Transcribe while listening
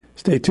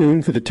Stay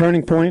tuned for The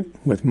Turning Point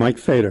with Mike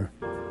Fader.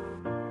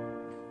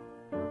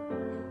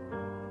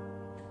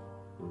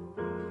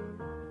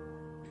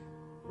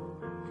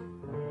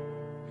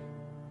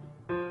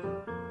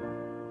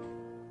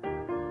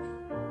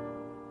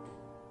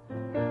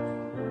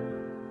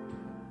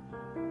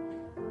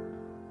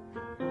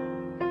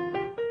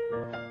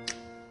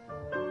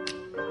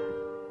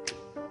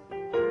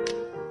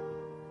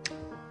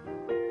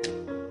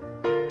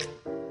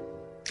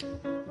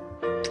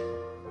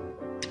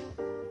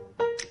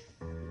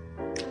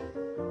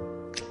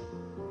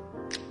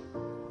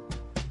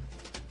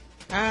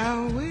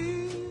 I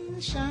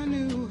wish I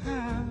knew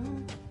how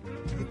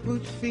it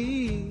would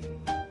feel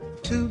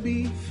to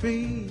be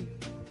free.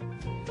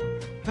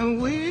 I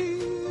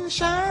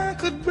wish I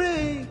could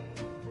break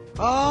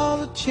all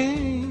the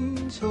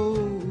chains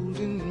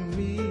holding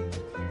me.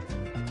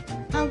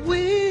 I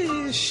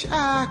wish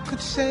I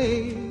could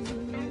say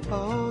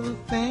all the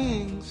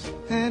things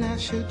that I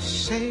should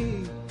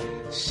say.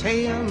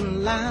 Say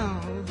them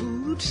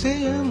loud,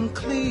 say them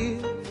clear,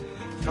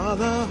 for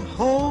the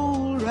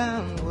whole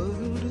round world.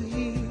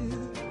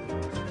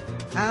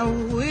 I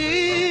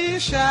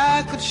wish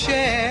I could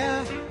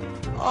share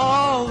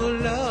all the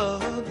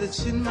love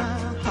that's in my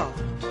heart.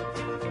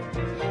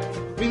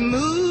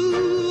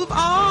 Remove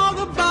all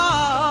the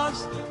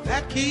bars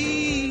that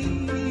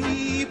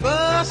keep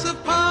us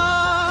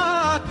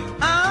apart.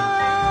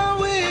 I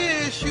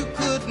wish you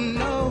could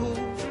know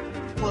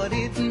what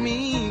it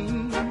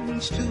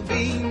means to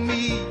be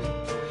me.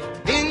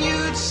 Then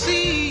you'd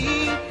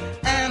see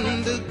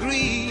and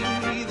agree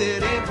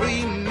that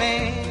every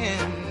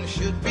man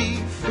should be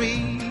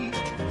free.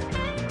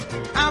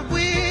 I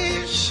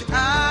wish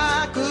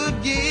I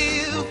could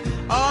give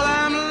all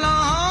I'm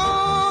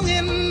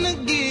longing to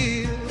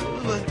give.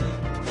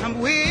 I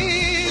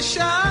wish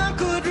I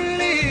could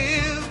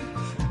live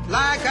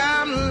like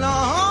I'm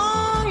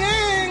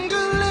longing to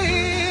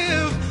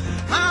live.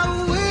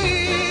 I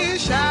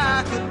wish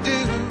I could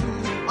do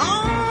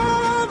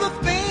all the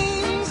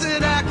things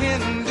that I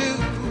can do.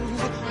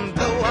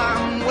 Though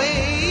I'm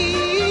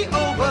way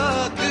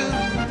overdue,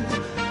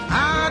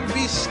 I'd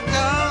be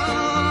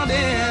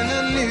starting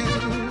anew.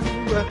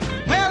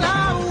 Well,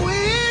 I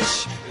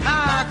wish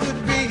I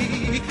could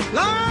be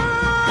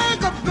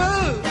like a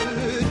bird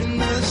in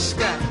the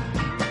sky.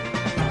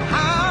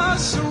 How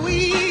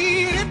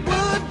sweet it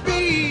would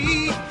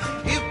be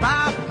if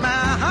by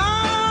my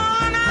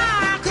heart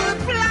I could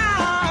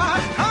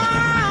fly.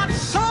 I'd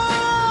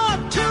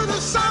soar to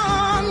the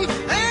sun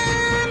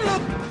and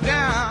look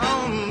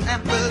down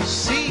at the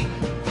sea.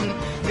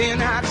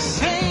 Then I'd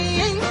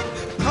sing,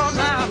 'cause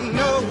I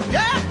know,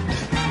 yeah.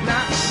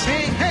 Not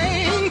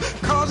sing,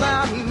 'cause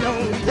I know,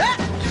 yeah.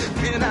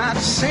 And I'd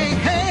sing,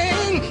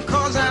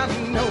 'cause I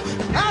know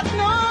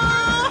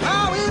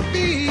how it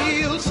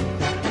feels.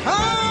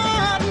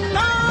 I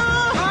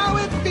know how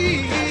it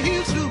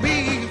feels to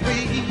be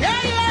free.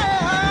 Yeah,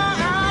 yeah,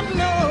 I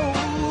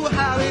know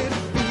how it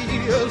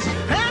feels.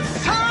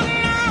 Yes,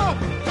 I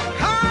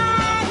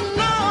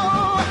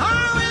know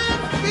how it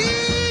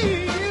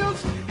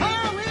feels to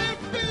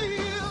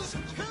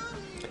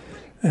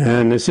be.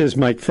 And this is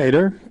Mike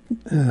Fader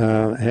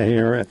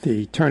here at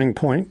The Turning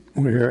Point.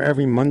 We're here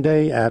every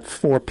Monday at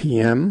 4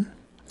 p.m.,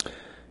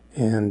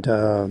 and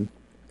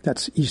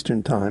that's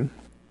Eastern Time.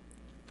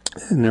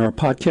 And there are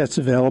podcasts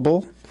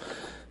available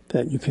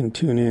that you can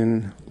tune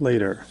in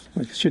later.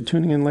 Like you should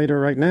tune in later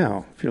right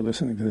now if you're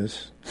listening to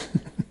this.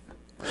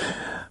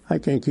 I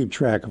can't keep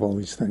track of all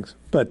these things.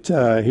 But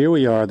here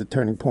we are, The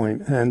Turning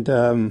Point.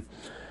 And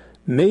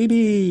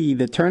maybe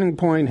The Turning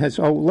Point has...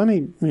 Oh, let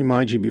me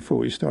remind you before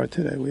we start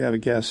today. We have a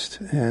guest.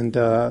 And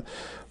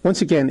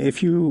once again,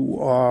 if you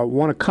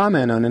want to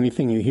comment on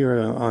anything you hear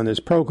on this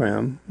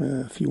program,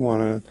 if you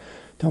want to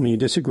tell me you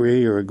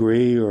disagree or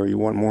agree or you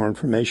want more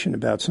information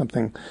about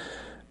something,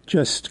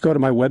 just go to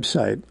my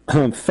website,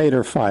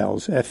 Fader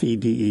Files,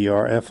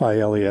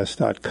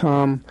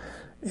 FEDERFILES.com,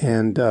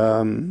 and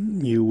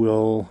you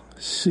will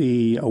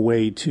see a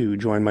way to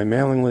join my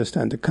mailing list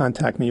and to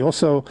contact me.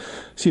 Also,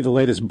 see the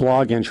latest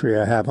blog entry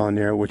I have on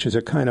there, which is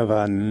a kind of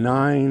a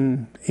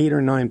 8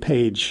 or 9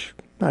 page,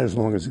 not as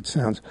long as it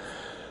sounds,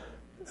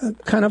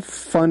 kind of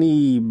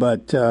funny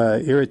but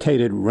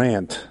irritated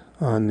rant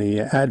on the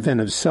advent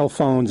of cell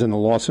phones and the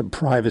loss of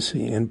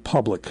privacy in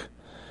public,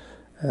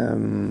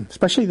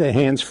 especially the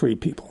hands-free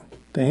people.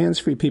 The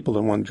hands-free people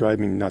that want to drive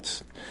me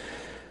nuts.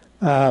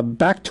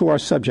 Back to our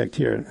subject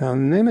here. Now, the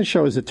name of the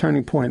show is The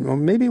Turning Point. Well,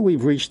 maybe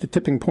we've reached the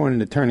tipping point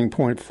and the turning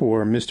point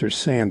for Mr.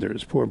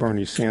 Sanders, poor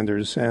Bernie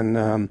Sanders. And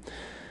I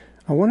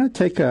want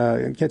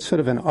to get sort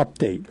of an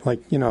update,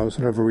 like,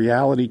 sort of a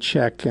reality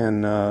check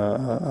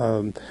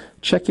and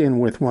check in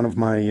with one of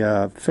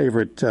my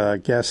favorite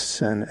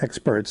guests and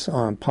experts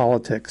on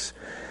politics.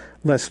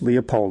 Les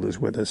Leopold is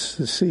with us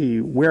to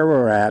see where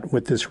we're at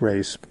with this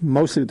race,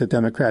 mostly with the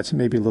Democrats and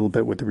maybe a little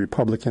bit with the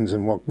Republicans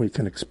and what we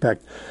can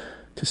expect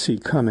to see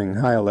coming.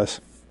 Hi, Les.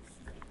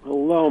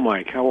 Hello,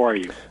 Mike. How are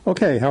you?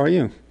 Okay, how are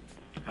you?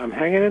 I'm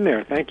hanging in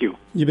there. Thank you.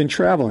 You've been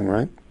traveling,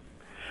 right?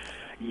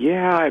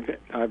 Yeah,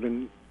 I've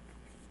been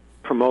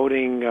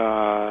promoting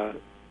my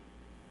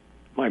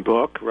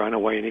book,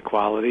 Runaway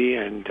Inequality,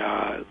 and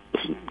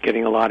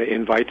getting a lot of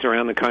invites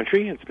around the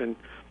country. It's been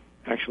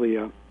actually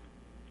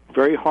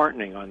very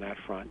heartening on that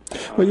front.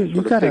 Well,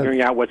 you got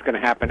figuring out what's going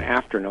to happen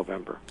after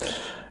November.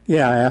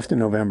 Yeah, after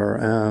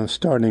November,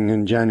 starting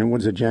in January.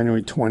 What is it,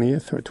 January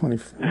 20th or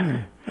 20th?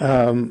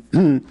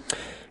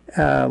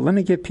 Let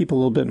me give people a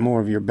little bit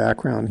more of your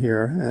background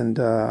here. And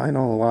I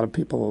know a lot of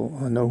people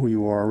know who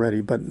you are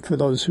already, but for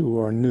those who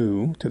are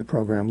new to the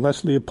program,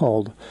 Les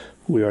Leopold,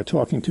 who we are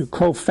talking to,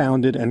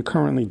 co-founded and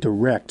currently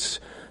directs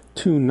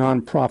two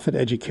nonprofit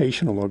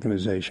educational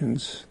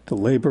organizations, the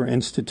Labor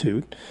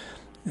Institute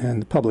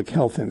and the Public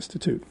Health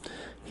Institute.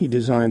 He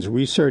designs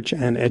research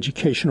and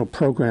educational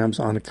programs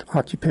on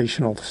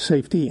occupational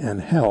safety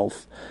and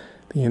health,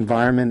 the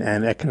environment,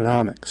 and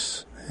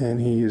economics.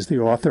 And he is the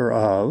author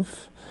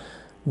of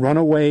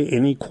Runaway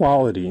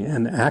Inequality,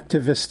 an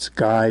Activist's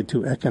Guide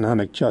to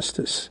Economic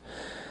Justice,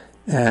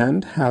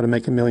 and How to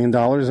Make $1 Million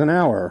an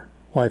Hour,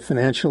 Why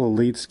Financial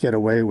Elites Get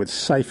Away with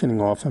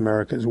Siphoning Off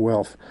America's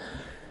Wealth.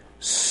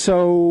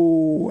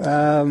 So,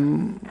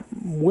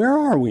 where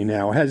are we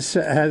now?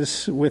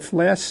 Has with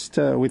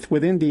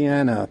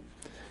Indiana,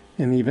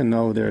 and even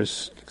though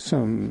there's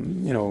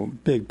some,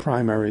 big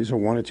primaries or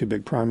one or two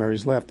big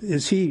primaries left,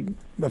 is he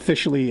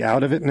officially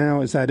out of it now?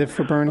 Is that it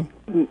for Bernie?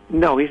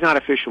 No, he's not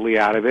officially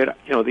out of it.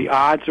 The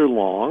odds are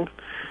long,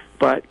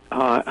 but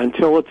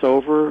until it's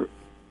over,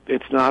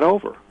 it's not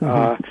over.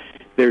 Mm-hmm.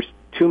 There's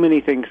too many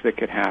things that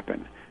could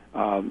happen.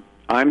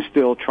 I'm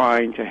still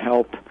trying to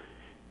help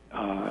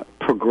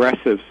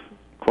progressives,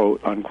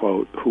 quote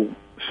unquote, who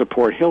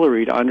support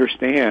Hillary to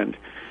understand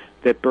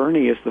that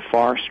Bernie is the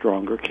far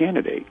stronger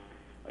candidate.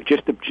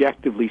 Just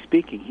objectively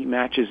speaking, he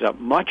matches up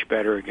much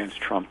better against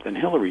Trump than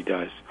Hillary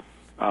does.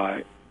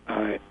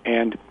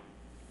 And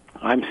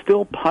I'm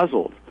still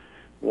puzzled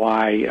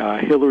why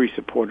Hillary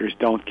supporters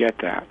don't get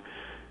that.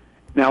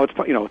 Now, it's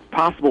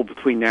possible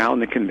between now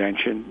and the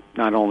convention,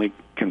 not only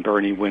can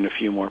Bernie win a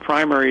few more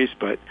primaries,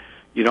 but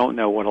you don't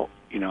know what'll,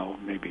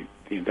 maybe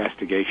the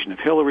investigation of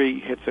Hillary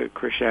hits a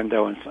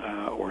crescendo and,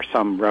 or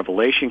some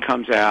revelation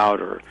comes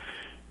out, or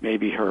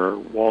maybe her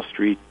Wall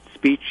Street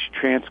speech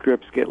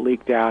transcripts get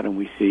leaked out and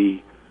we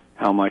see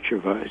how much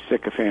of a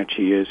sycophant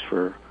she is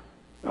for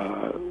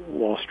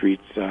Wall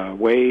Street's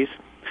ways.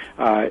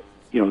 There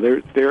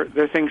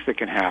are things that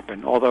can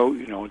happen. Although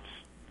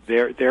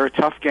they're a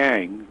tough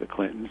gang, the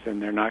Clintons,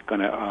 and they're not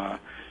going to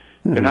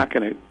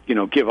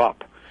give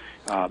up.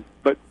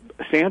 But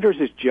Sanders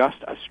is just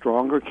a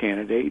stronger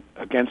candidate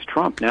against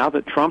Trump. Now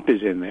that Trump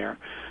is in there,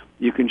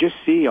 you can just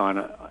see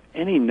on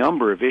any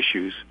number of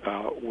issues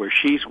where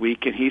she's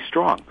weak and he's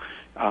strong.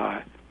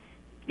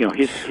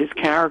 His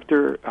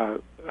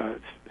character,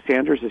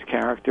 Sanders'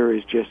 character,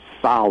 is just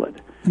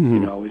solid.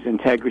 Mm-hmm. His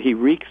integrity, he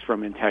reeks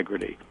from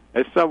integrity.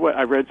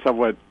 I read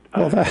somewhat.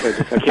 I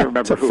can't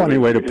remember. That's a funny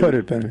way to put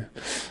it, Ben.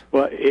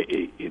 Well,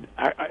 it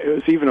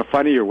was even a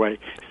funnier way.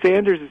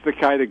 Sanders is the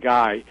kind of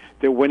guy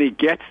that when he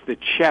gets the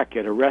check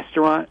at a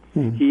restaurant,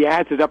 he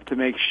adds it up to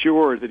make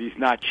sure that he's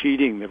not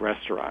cheating the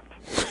restaurant.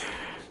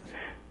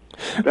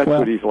 That's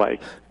what he's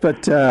like.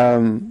 But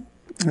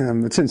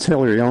since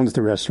Hillary owns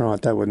the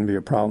restaurant, that wouldn't be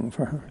a problem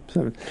for her.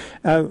 So,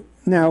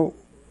 now,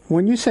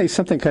 when you say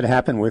something could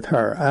happen with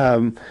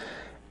her,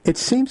 it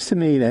seems to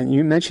me that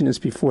you mentioned this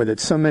before, that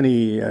so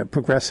many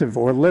progressive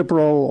or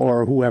liberal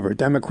or whoever,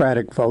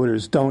 Democratic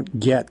voters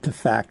don't get the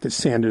fact that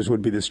Sanders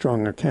would be the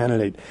stronger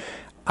candidate.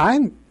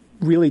 I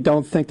really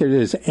don't think there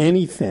is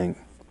anything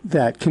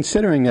that,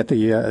 considering that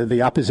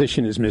the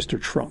opposition is Mr.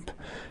 Trump,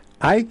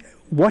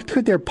 what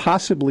could there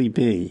possibly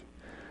be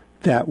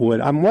that would,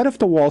 what if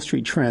the Wall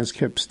Street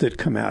transcripts did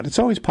come out? It's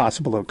always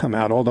possible they'll come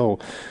out, although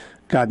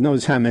God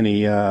knows how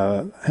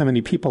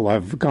many people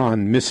have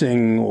gone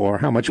missing or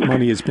how much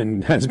money has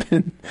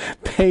been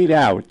paid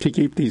out to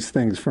keep these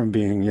things from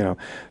being,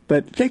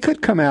 but they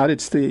could come out.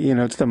 It's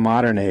the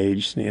modern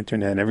age, the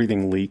internet,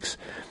 everything leaks.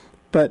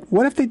 But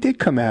what if they did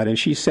come out and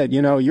she said,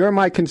 you're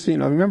my,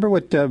 remember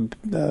what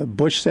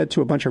Bush said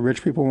to a bunch of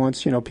rich people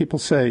once? People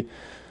say,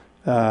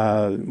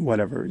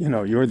 whatever,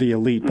 you're the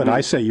elite, but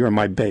I say you're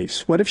my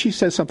base. What if she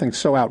says something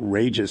so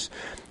outrageous?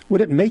 Would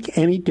it make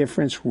any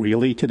difference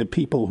really to the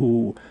people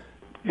who...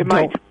 It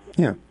might.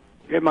 Yeah.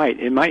 It might.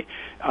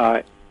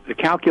 The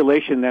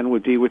calculation then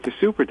would be with the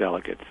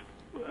superdelegates.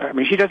 I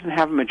mean, she doesn't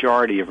have a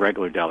majority of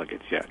regular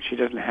delegates yet. She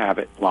doesn't have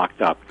it locked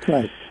up.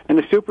 Right. And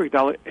the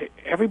superdelegates,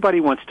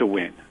 everybody wants to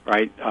win,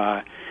 right?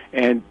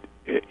 And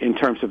in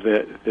terms of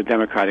the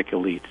Democratic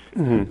elites.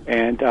 Mm-hmm.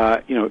 And,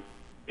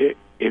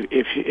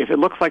 if it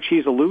looks like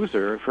she's a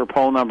loser, if her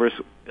poll numbers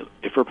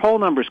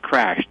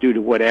crash due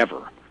to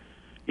whatever,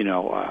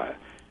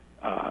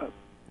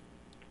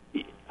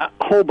 a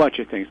whole bunch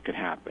of things could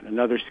happen.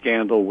 Another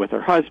scandal with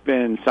her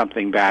husband,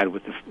 something bad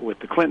with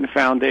the Clinton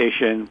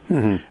Foundation,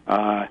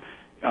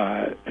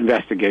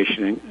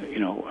 investigation,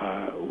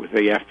 with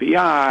the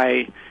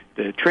FBI,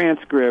 the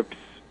transcripts,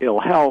 ill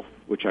health,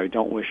 which I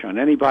don't wish on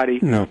anybody.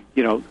 No.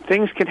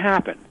 Things can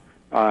happen.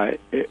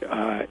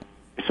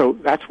 So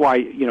that's why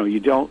you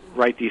don't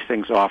write these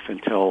things off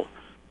until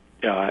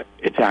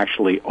it's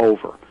actually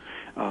over.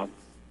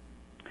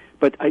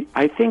 But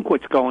I think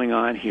what's going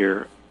on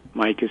here,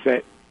 Mike, is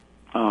that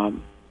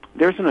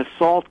there's an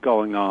assault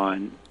going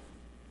on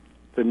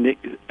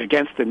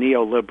against the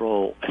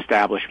neoliberal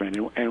establishment.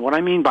 And what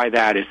I mean by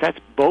that is that's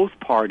both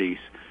parties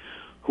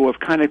who have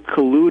kind of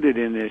colluded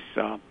in this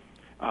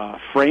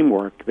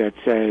framework that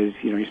says,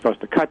 you're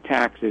supposed to cut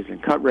taxes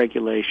and cut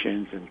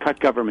regulations and cut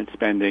government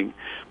spending.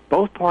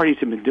 Both parties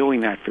have been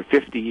doing that for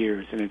 50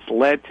 years, and it's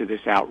led to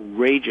this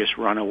outrageous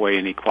runaway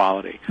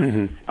inequality.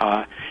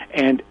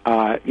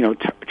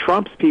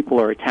 Trump's people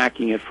are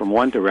attacking it from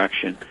one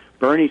direction.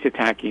 Bernie's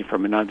attacking it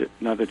from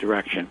another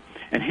direction.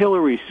 And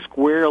Hillary's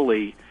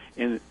squarely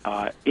in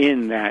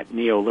that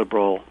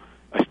neoliberal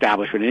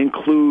establishment. It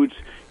includes,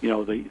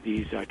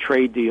 these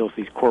trade deals,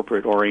 these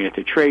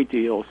corporate-oriented trade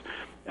deals.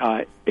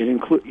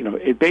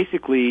 It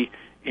basically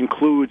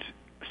includes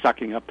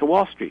sucking up to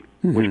Wall Street,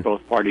 which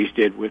both parties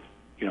did with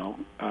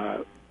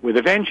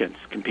a vengeance,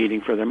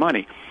 competing for their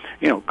money.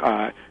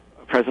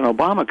 President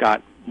Obama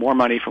got more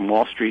money from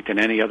Wall Street than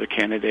any other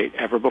candidate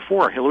ever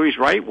before. Hillary's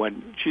right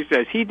when she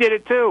says he did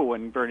it too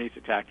when Bernie's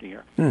attacking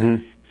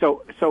her.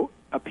 So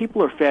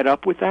people are fed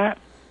up with that,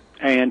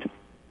 and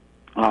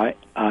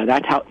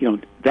that's how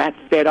that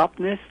fed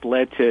upness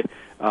led to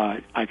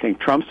I think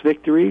Trump's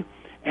victory,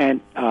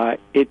 and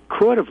it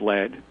could have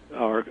led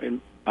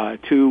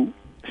to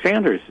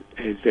Sanders'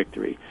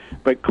 victory.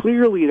 But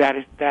clearly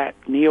that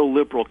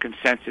neoliberal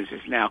consensus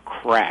is now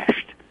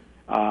crashed.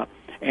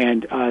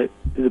 And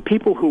the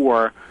people who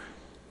are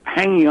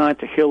hanging on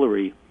to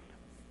Hillary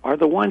are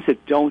the ones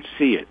that don't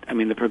see it. I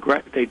mean,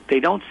 they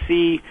don't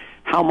see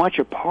how much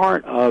a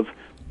part of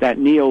that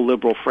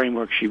neoliberal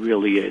framework she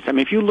really is. I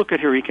mean, if you look at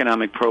her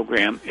economic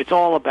program, it's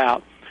all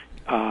about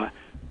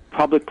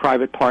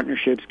public-private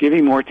partnerships,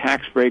 giving more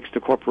tax breaks to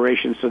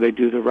corporations so they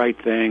do the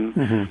right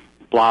thing,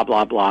 blah,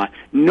 blah, blah.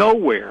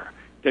 Nowhere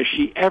does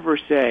she ever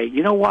say,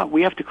 you know what,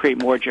 we have to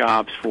create more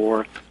jobs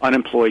for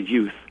unemployed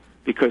youth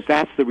because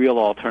that's the real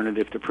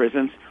alternative to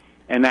prisons,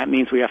 and that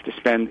means we have to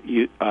spend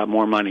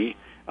more money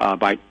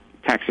by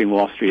taxing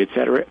Wall Street, et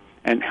cetera,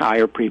 and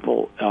hire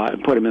people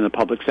and put them in the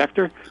public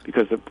sector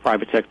because the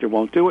private sector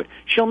won't do it.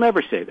 She'll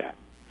never say that.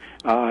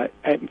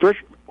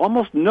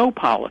 Almost no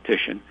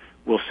politician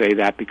will say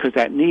that because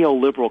that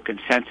neoliberal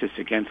consensus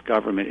against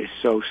government is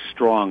so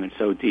strong and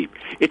so deep.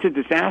 It's a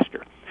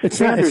disaster.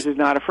 Sanders is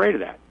not afraid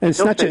of that.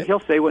 He'll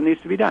say what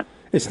needs to be done.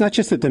 It's not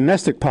just a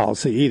domestic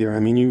policy either.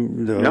 I mean,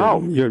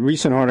 your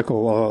recent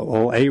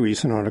article, a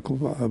recent article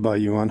by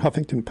you on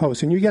Huffington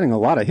Post, and you're getting a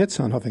lot of hits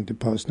on Huffington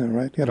Post now,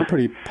 right? You got a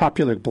pretty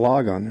popular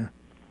blog on there.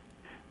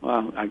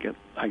 Well,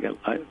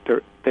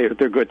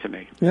 they're good to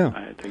me.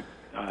 Yeah.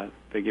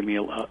 They give me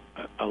a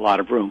lot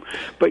of room,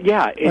 but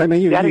yeah,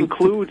 that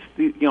includes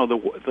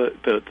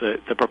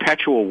the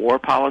perpetual war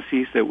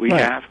policies that we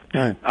have.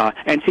 Right.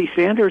 And see,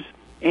 Sanders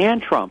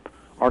and Trump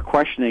are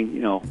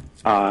questioning.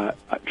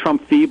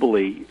 Trump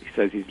feebly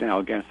says he's now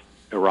against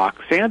Iraq.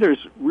 Sanders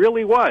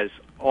really was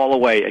all the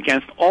way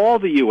against all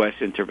the U.S.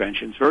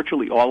 interventions,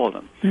 virtually all of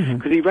them,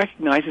 because he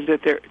recognizes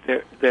that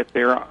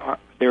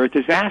they're a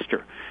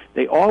disaster.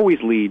 They always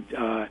lead.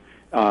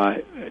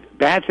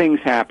 Bad things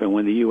happen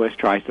when the U.S.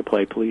 tries to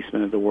play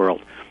policeman of the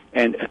world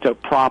and to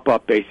prop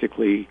up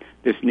basically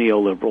this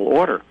neoliberal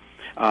order.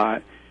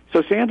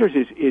 So Sanders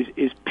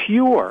is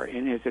pure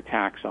in his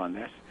attacks on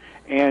this,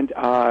 and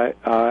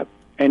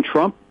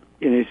Trump,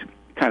 in his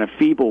kind of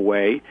feeble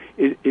way,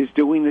 is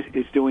doing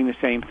the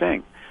same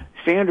thing.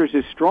 Sanders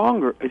is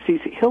stronger. See,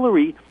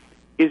 Hillary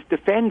is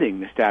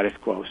defending the status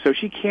quo, so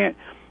she can't.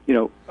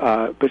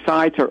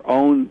 Besides her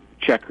own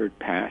checkered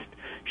past,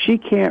 she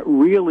can't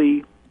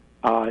really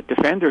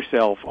defend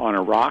herself on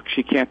Iraq.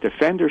 She can't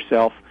defend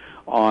herself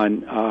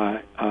on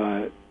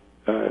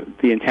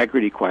the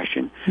integrity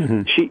question.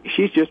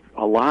 She's just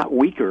a lot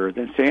weaker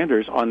than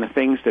Sanders on the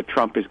things that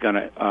Trump is going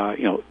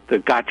to,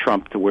 that got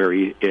Trump to where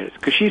he is,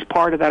 because she's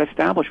part of that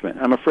establishment.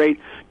 I'm afraid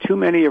too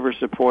many of her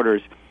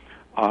supporters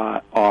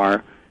have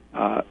bought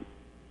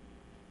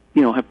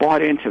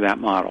into that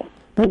model.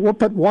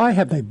 But why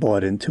have they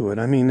bought into it?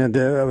 I mean,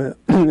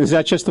 is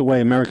that just the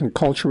way American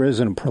culture is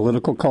and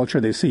political culture?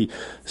 They see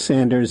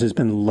Sanders has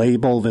been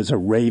labeled as a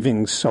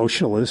raving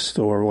socialist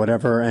or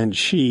whatever, and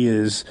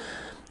she's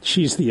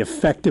the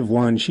effective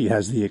one. She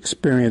has the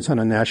experience on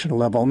a national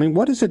level. I mean,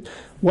 what is it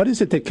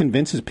that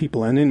convinces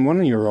people? And in one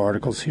of your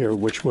articles here,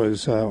 which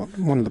was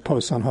one of the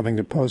posts on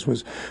Huffington Post,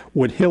 was,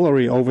 would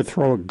Hillary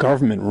overthrow a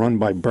government run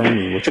by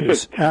Bernie, which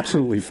was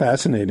absolutely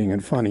fascinating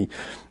and funny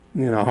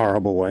in a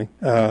horrible way.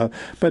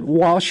 But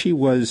while she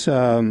was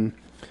a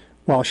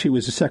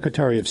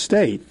Secretary of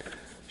State,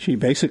 she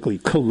basically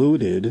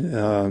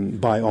colluded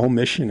by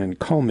omission and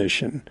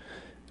commission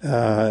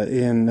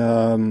in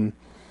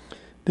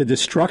the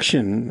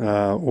destruction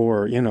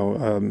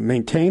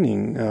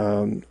maintaining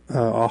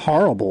a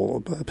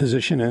horrible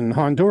position in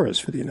Honduras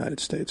for the United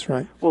States,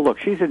 right? Well, look,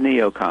 she's a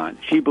neocon.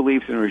 She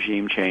believes in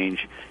regime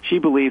change. She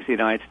believes the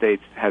United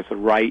States has the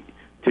right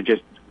to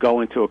just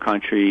go into a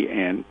country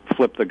and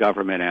flip the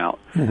government out.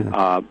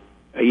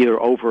 either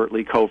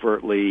overtly,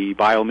 covertly,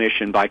 by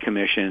omission, by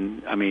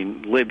commission. I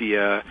mean,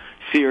 Libya,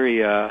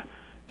 Syria,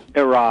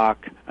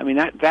 Iraq. I mean,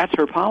 that's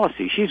her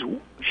policy. She's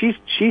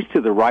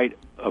to the right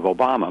of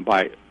Obama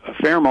by a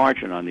fair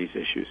margin on these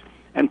issues.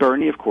 And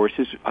Bernie, of course,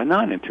 is a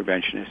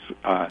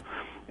non-interventionist,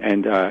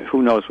 and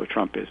who knows what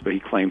Trump is, but he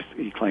claims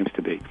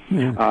to be.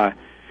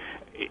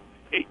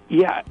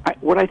 Yeah.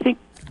 What I think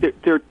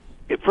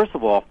first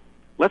of all,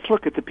 let's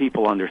look at the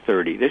people under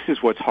 30. This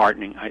is what's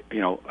heartening.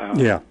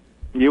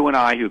 You and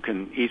I, who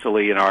can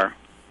easily in our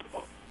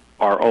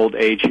old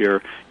age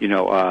here,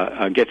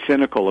 get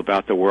cynical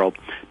about the world.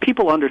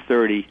 People under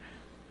 30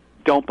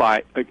 don't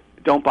buy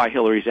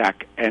Hillary's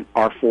act and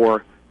are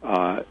for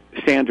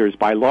Sanders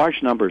by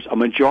large numbers. A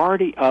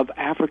majority of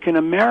African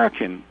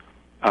American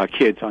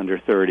kids under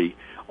 30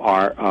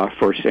 are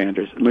for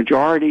Sanders. A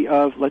majority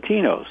of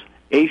Latinos,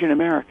 Asian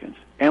Americans,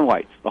 and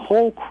whites. The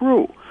whole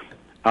crew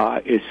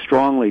is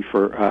strongly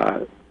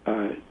for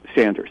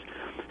Sanders.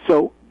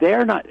 So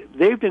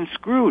they've been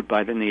screwed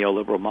by the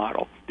neoliberal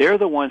model. They're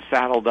the ones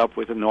saddled up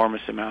with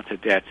enormous amounts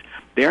of debts.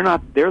 They're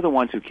the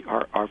ones who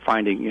are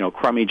finding,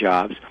 crummy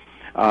jobs.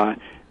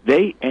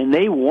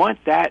 They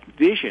want that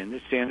vision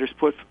that Sanders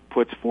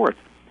puts forth.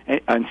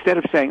 Instead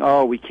of saying,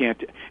 "Oh, we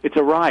can't," it's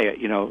a riot.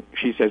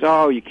 She says,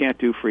 "Oh, you can't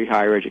do free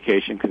higher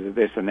education because of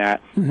this and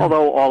that." Mm-hmm.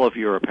 Although all of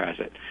Europe has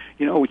it.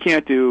 We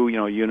can't do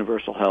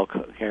universal health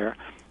care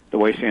the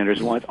way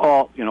Sanders wants.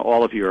 All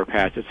of Europe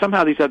has it.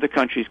 Somehow these other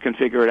countries can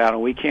figure it out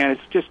and we can't.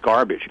 It's just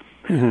garbage.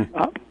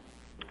 Mm-hmm.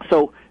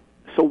 So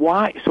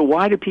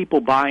why do people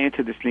buy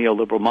into this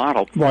neoliberal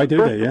model? Why do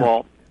First they? Yeah. of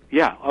all,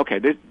 yeah, okay.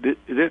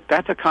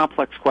 That's a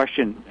complex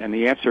question, and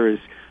the answer is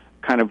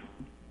kind of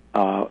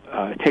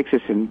takes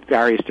us in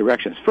various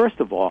directions. First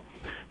of all,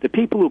 the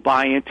people who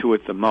buy into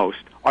it the most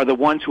are the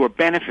ones who are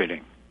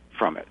benefiting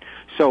from it.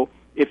 So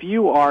if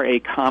you are a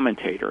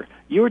commentator,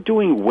 you're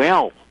doing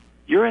well.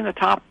 You're in the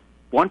top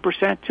 1%,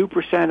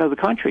 2% of the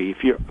country.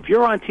 If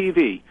you're on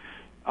TV,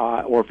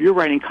 or if you're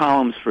writing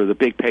columns for the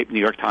big paper, New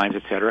York Times,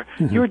 etc.,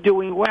 mm-hmm. you're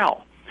doing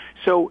well.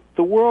 So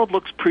the world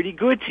looks pretty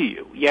good to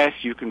you. Yes,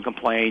 you can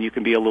complain. You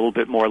can be a little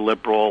bit more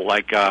liberal,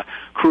 like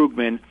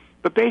Krugman,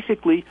 but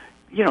basically,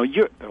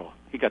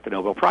 he got the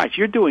Nobel Prize.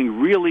 You're doing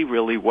really,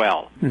 really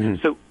well.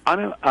 Mm-hmm. So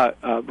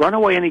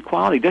runaway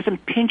inequality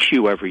doesn't pinch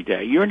you every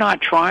day. You're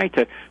not trying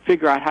to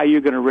figure out how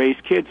you're going to raise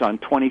kids on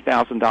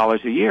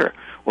 $20,000 a year,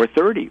 or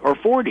 30, or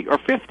 40, or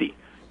 50.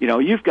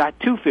 You've got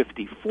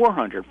 250,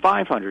 400,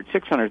 500,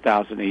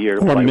 600,000 a year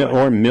to play with.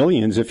 Or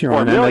millions if you're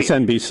on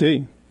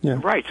MSNBC. Yeah.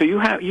 Right. So you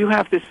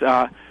have this.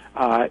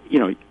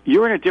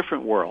 You're in a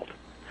different world.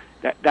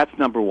 That's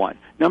number one.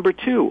 Number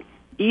two,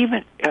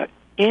 even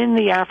in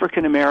the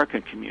African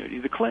American community,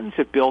 the Clintons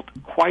have built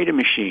quite a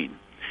machine.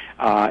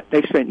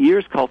 They've spent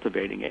years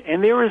cultivating it,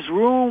 and there is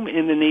room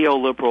in the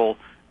neoliberal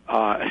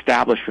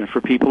establishment for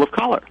people of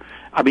color.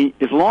 I mean,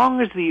 as long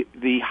as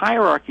the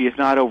hierarchy is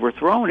not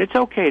overthrown, it's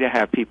okay to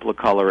have people of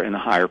color in the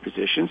higher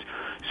positions.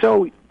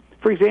 So,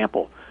 for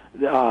example,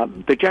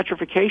 the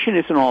gentrification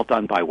isn't all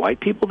done by white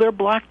people. They're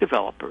black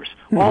developers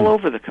all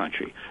over the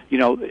country.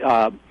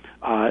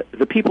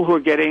 The people who are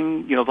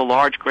getting, the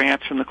large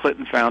grants from the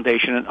Clinton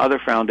Foundation and other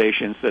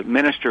foundations, the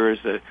ministers,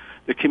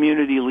 the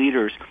community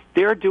leaders,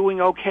 they're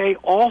doing okay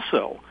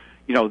also.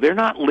 They're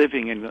not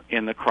living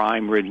in the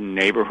crime-ridden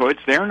neighborhoods.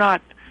 They're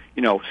not,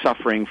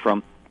 suffering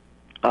from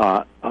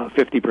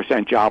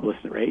 50% jobless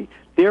rate.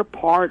 They're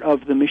part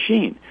of the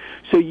machine.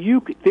 So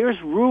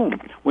there's room.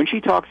 When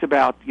she talks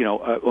about,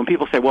 when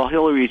people say, well,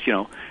 Hillary's,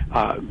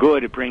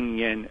 good at bringing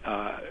in,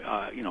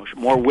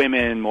 more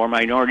women, more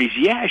minorities.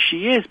 Yeah,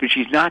 she is, but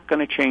she's not going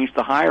to change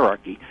the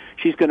hierarchy.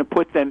 She's going to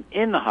put them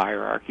in the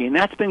hierarchy, and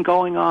that's been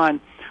going on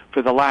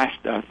for the last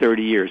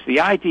 30 years. The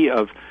idea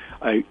of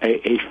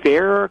a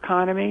fairer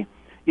economy,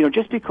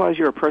 just because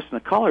you're a person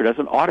of color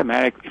doesn't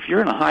automatically, if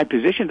you're in a high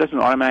position, doesn't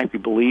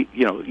automatically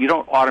you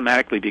don't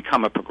automatically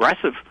become a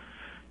progressive.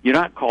 You're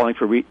not calling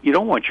for, you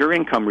don't want your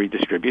income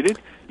redistributed.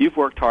 You've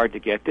worked hard to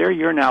get there.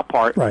 You're now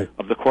part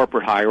of the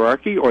corporate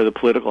hierarchy or the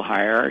political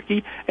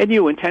hierarchy, and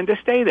you intend to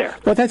stay there.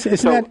 But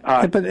isn't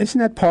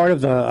that part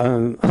of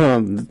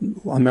the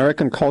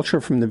American culture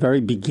from the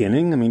very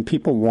beginning? I mean,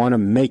 people want to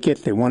make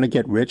it, they want to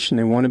get rich, and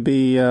they want to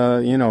be,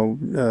 and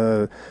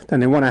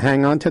they want to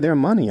hang on to their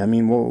money. I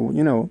mean,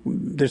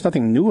 there's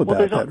nothing new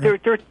about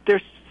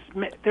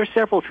that. There's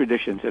several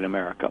traditions in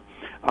America.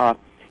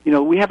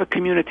 We have a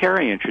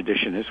communitarian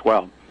tradition as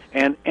well.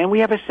 And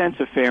we have a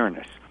sense of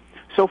fairness.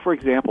 So, for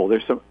example,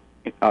 there's some.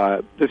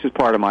 This is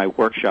part of my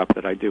workshop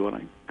that I do when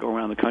I go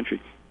around the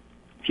country.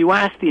 If you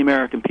ask the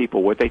American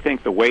people what they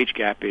think the wage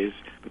gap is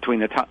between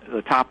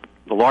the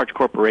large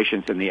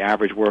corporations and the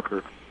average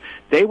worker,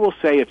 they will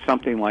say it's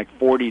something like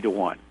 40 to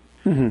 1.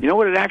 Mm-hmm. You know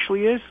what it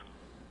actually is?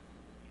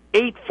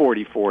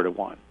 844 to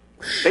 1.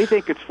 They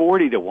think it's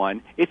 40 to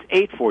 1. It's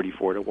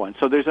 844 to 1.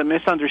 So there's a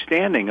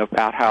misunderstanding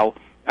about how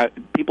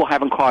people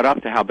haven't caught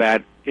up to how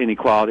bad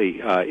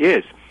inequality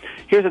is.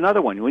 Here's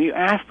another one. When you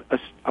ask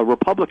a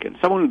Republican,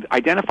 someone who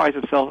identifies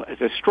himself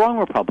as a strong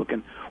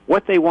Republican,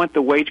 what they want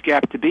the wage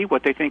gap to be,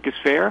 what they think is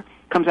fair,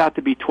 comes out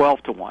to be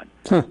 12-1.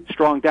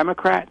 Strong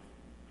Democrat,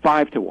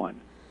 5-1.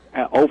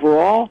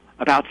 Overall,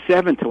 about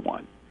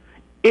 7-1.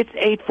 It's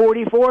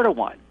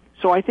 844-1.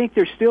 So I think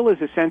there still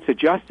is a sense of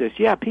justice.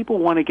 Yeah, people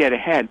want to get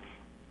ahead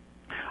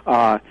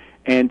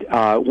and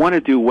want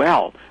to do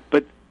well,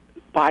 but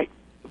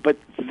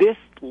this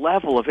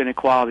level of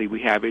inequality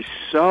we have is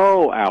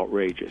so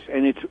outrageous,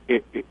 and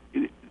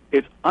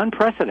it's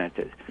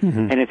unprecedented,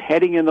 and it's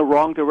heading in the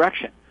wrong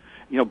direction.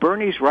 You know,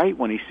 Bernie's right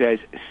when he says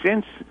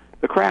since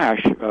the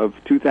crash of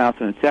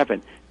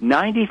 2007,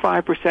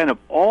 95% of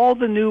all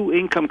the new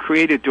income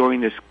created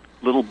during this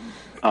little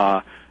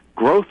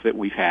growth that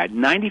we've had,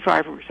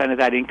 95% of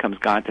that income's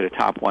gone to the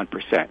top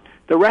 1%.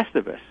 The rest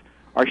of us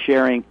are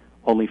sharing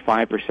only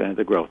 5% of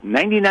the growth.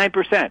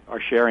 99% are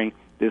sharing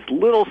this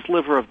little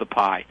sliver of the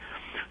pie.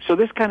 So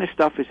this kind of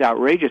stuff is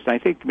outrageous, and I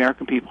think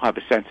American people have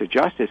a sense of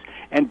justice,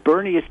 and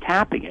Bernie is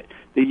tapping it.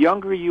 The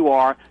younger you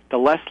are, the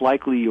less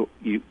likely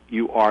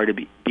you are to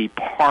be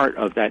part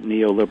of that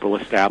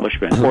neoliberal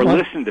establishment or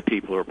listen to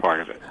people who are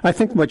part of it. I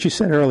think what you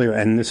said earlier,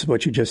 and this is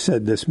what you just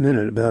said this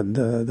minute, about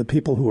the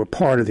people who are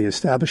part of the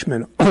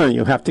establishment,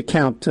 you have to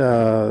count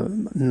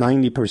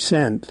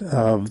 90%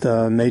 of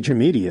the major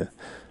media.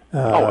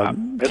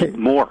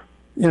 More.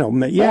 You know,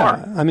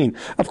 yeah. I mean,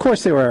 of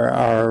course, there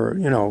are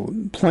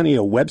plenty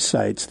of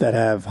websites that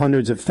have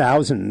hundreds of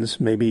thousands,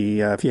 maybe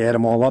if you add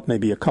them all up,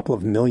 maybe a couple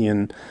of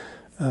million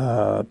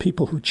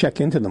people who check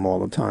into them all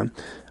the time.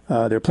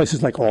 There are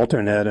places like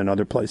Alternet and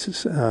other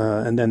places,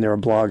 and then there are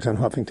blogs on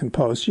Huffington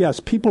Post. Yes,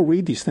 people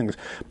read these things,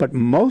 but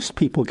most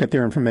people get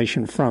their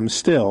information from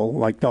still,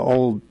 like the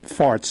old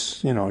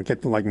farts,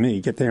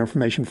 get their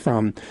information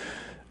from,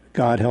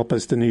 God help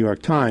us, the New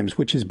York Times,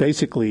 which is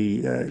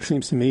basically, it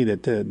seems to me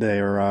that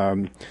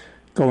they're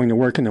going to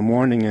work in the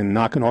morning and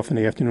knocking off in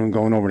the afternoon and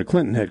going over to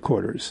Clinton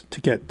headquarters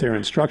to get their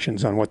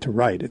instructions on what to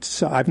write.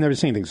 I've never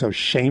seen anything so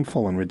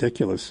shameful and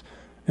ridiculous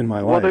in my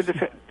life. But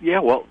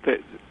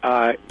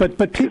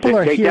people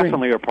are hearing. They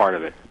definitely are part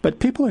of it. But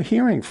people are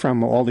hearing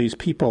from all these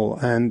people,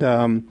 and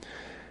they're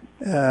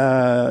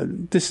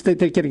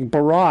getting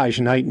barraged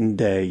night and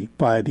day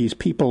by these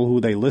people who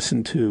they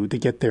listen to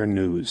get their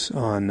news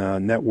on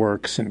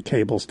networks and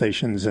cable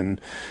stations and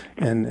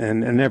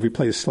every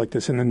place like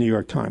this in the New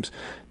York Times.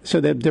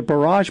 So they're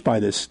barraged by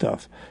this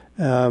stuff.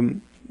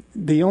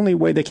 The only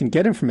way they can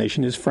get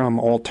information is from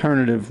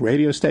alternative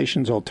radio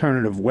stations,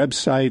 alternative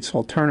websites,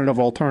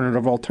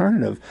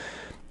 alternative.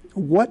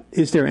 What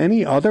is there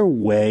any other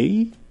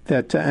way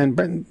that?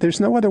 And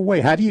there's no other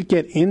way. How do you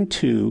get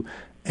into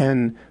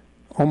and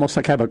almost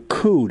like have a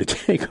coup to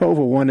take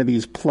over one of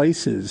these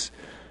places,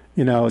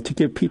 to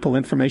give people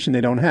information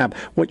they don't have?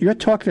 What you're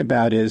talking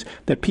about is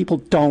that people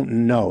don't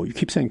know. You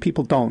keep saying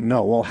people don't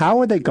know. Well, how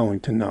are they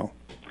going to know?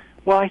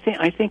 Well, I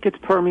think it's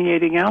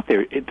permeating out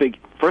there.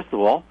 First of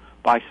all,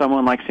 by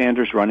someone like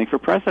Sanders running for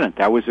president.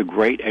 That's a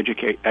great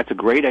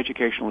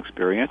educational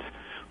experience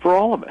for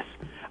all of us.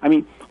 I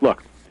mean,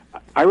 look,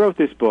 I wrote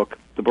this book.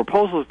 The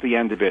proposals at the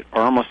end of it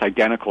are almost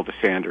identical to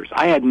Sanders.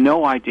 I had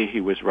no idea he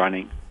was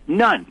running.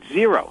 None.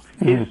 Zero.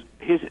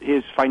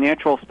 His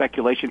financial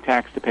speculation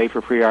tax to pay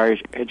for free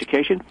Irish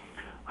education,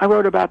 I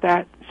wrote about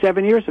that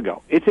 7 years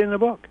ago. It's in the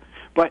book.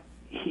 But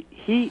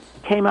he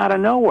came out of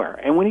nowhere.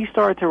 And when he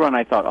started to run,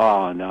 I thought,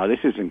 oh, no, this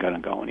isn't going to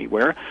go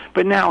anywhere.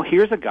 But now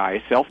here's a guy,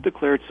 a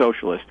self-declared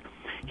socialist.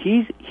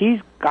 He's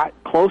got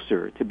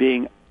closer to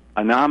being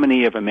a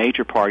nominee of a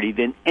major party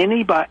than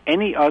any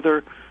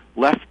other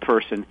left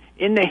person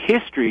in the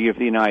history of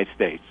the United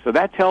States. So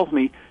that tells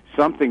me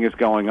something is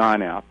going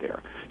on out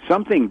there.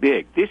 Something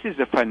big. This is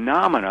a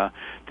phenomena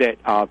that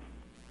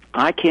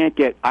I can't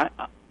get.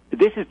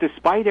 This is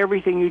despite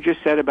everything you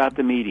just said about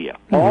the media.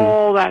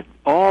 Mm-hmm.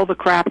 All the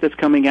crap that's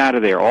coming out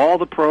of there, all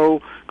the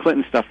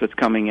pro-Clinton stuff that's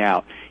coming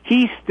out.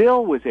 He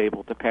still was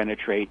able to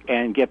penetrate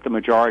and get the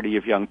majority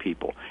of young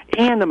people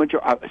and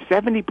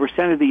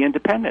 70% of the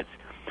independents.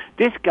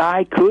 This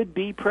guy could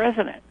be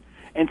president,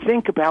 and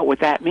think about what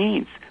that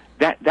means.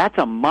 That's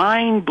a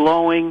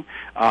mind-blowing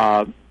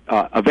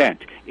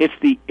event.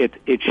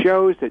 It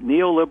shows that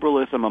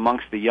neoliberalism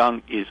amongst the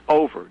young is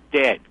over,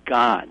 dead,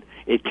 gone.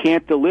 It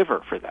can't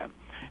deliver for them.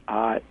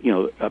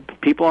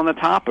 People on the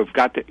top have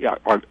got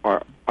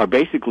are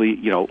basically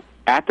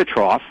at the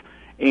trough,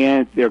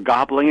 and they're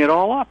gobbling it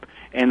all up,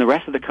 and the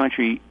rest of the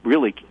country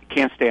really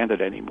can't stand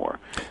it anymore.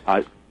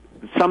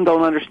 Some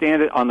don't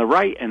understand it on the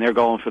right, and they're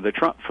going for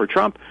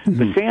Trump. Mm-hmm.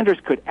 But Sanders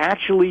could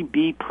actually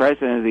be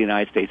president of the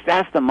United States.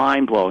 That's the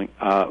mind-blowing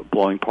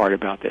part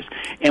about this.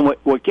 And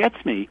what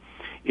gets me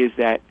is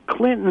that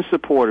Clinton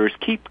supporters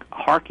keep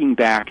harking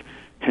back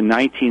to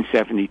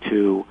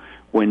 1972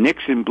 when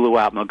Nixon blew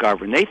out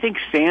McGovern. They think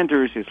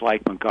Sanders is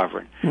like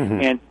McGovern.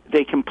 Mm-hmm. And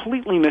they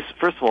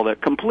first of all, they're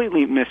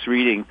completely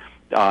misreading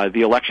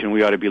the election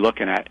we ought to be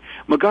looking at.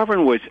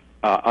 McGovern was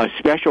a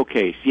special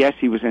case. Yes,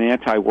 he was an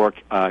anti-war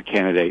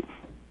candidate,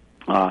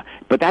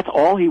 but that's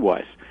all he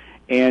was.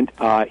 And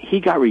he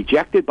got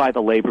rejected by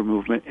the labor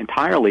movement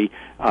entirely.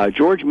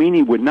 George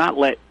Meany would not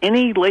let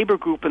any labor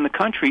group in the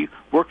country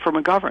work for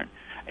McGovern.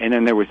 And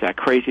then there was that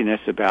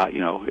craziness about,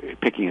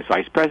 picking his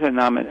vice president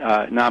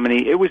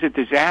nominee. It was a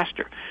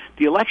disaster.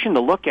 The election to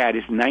look at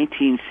is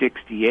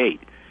 1968,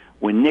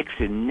 when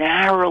Nixon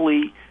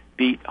narrowly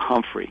beat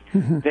Humphrey.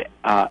 Mm-hmm.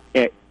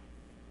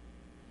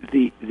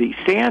 The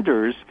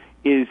Sanders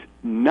is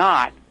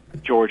not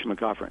George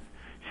McGovern.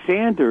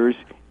 Sanders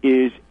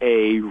is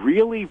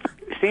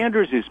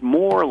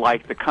more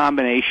like the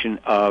combination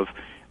of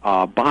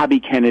Bobby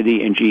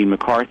Kennedy and Gene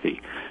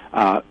McCarthy.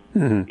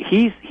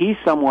 He's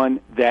someone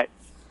that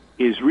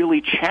is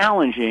really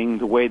challenging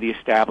the way the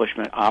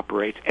establishment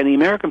operates, and the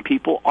American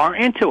people are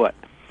into it.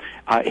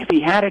 If he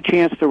had a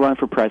chance to run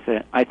for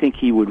president, I think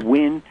he would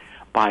win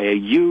by a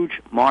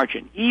huge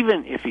margin,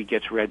 even if he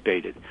gets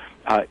red-baited.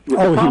 He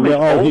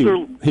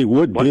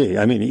would be.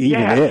 I mean,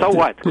 even so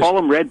what? Call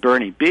him Red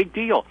Bernie. Big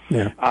deal.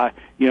 Yeah.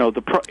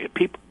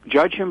 People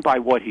judge him by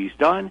what he's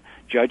done,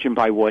 judge him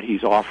by what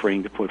he's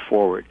offering to put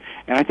forward.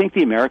 And I think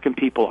the American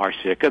people are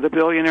sick of the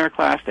billionaire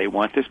class. They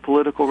want this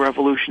political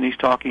revolution he's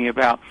talking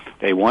about.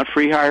 They want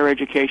free higher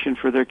education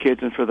for their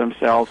kids and for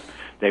themselves.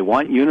 They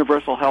want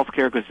universal health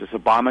care because it's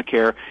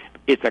Obamacare.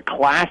 It's a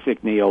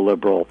classic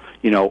neoliberal,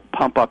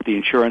 pump up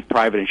the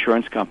private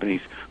insurance companies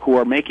who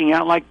are making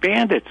out like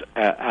bandits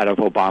out of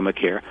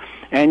Obamacare.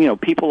 And,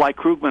 people like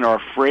Krugman are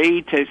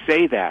afraid to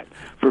say that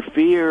for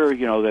fear,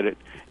 that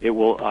it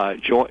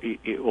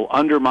will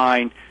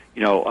undermine,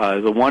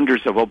 the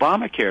wonders of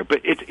Obamacare.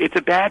 But it's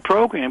a bad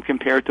program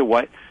compared to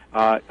what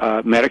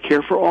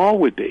Medicare for All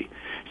would be.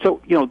 So,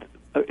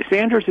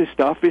 Sanders'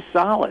 stuff is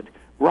solid,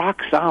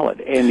 rock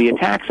solid, and the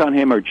attacks on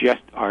him are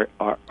just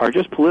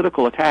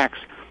political attacks.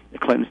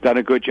 Clinton's done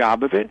a good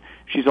job of it.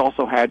 She's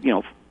also had,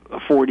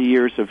 40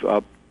 years of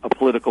a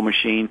political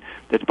machine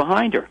that's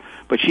behind her.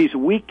 But she's a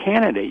weak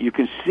candidate. You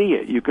can see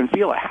it. You can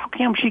feel it. How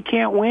come she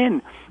can't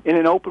win in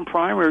an open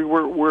primary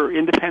where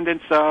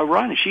independents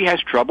run? She has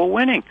trouble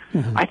winning.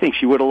 Mm-hmm. I think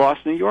she would have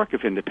lost New York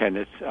if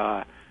independents,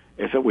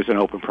 if it was an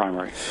open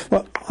primary.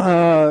 Well,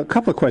 a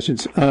couple of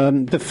questions.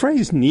 The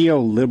phrase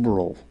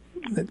neoliberal,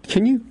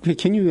 Can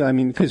you? I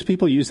mean, because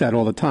people use that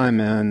all the time,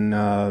 and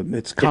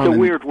it's common. It's a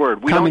weird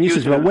word. We common don't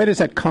usage. But where does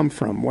that come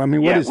from? I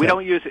mean, what is we that?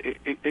 don't use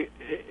it.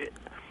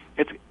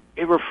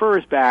 It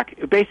refers back.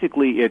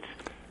 Basically, it's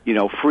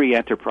free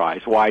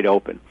enterprise, wide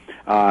open.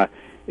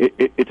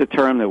 It's a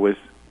term that was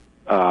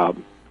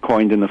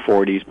coined in the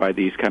 40s by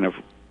these kind of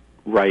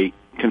right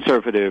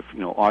conservative,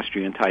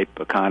 Austrian type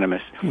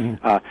economists.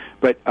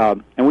 Mm-hmm.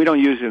 And we don't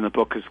use it in the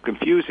book because it's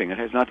confusing. It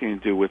has nothing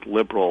to do with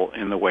liberal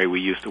in the way we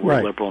use the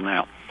word liberal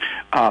now.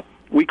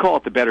 We call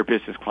it the Better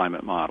Business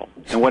Climate Model.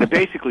 And what it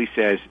basically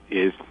says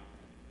is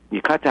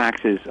you cut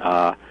taxes.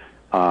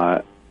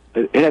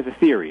 It has a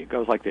theory. It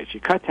goes like this. You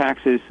cut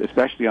taxes,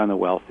 especially on the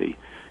wealthy.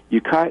 You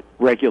cut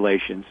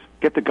regulations,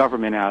 get the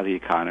government out of the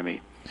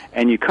economy,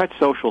 and you cut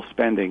social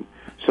spending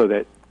so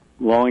that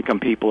low-income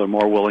people are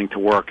more willing to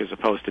work as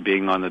opposed to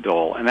being on the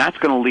dole. And that's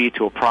going to lead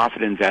to a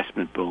profit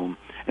investment boom,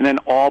 and then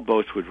all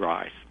boats would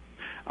rise.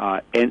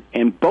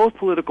 And both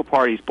political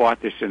parties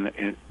bought this.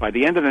 By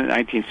the end of the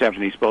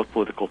 1970s, both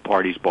political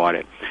parties bought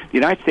it. The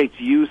United States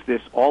used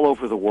this all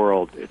over the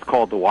world. It's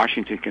called the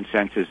Washington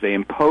Consensus. They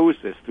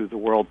imposed this through the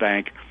World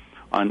Bank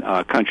on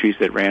countries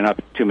that ran up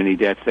too many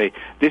debts.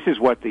 This is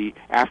what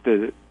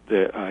after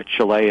the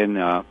Chilean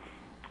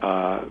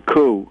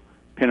coup,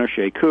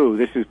 Pinochet coup.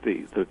 This is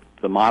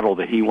the model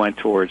that he went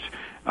towards.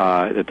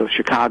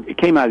 It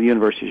came out of the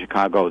University of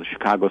Chicago. The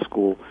Chicago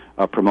School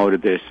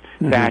promoted this.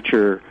 Mm-hmm.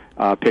 Thatcher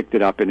picked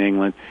it up in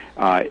England.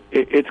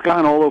 It's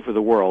gone all over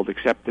the world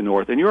except in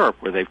Northern Europe,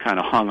 where they've kind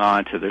of hung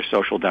on to their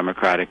social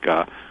democratic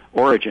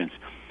origins.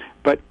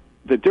 But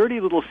the dirty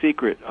little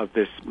secret of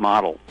this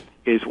model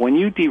is when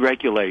you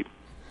deregulate.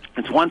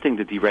 It's one thing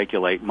to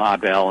deregulate Ma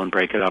Bell and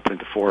break it up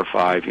into 4 or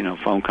 5,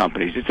 phone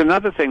companies. It's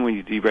another thing when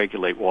you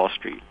deregulate Wall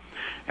Street.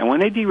 And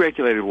when they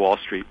deregulated Wall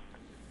Street,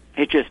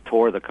 it just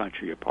tore the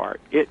country apart.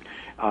 It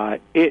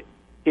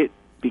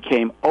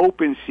became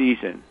open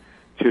season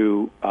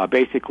to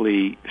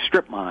basically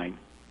strip mine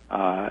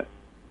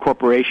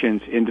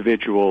corporations,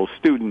 individuals,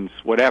 students,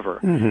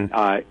 whatever.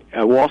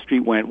 Mm-hmm. Wall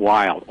Street went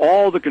wild.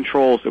 All the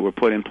controls that were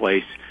put in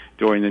place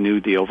during the New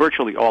Deal,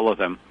 virtually all of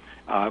them,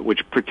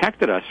 which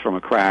protected us from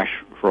a crash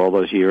for all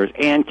those years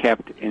and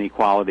kept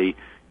inequality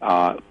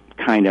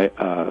kind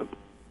of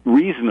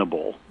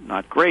reasonable,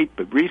 not great,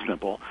 but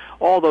reasonable.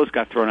 All those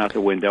got thrown out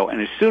the window,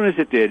 and as soon as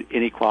it did,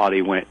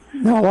 inequality went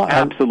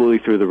absolutely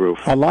through the roof.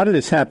 A lot of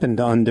this happened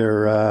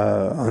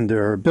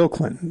under Bill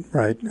Clinton,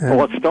 right?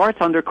 Well, it starts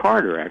under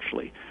Carter,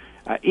 actually.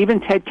 Even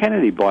Ted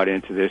Kennedy bought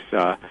into this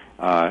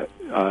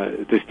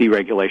this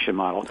deregulation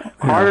model.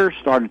 Carter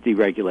started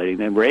deregulating,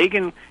 then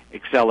Reagan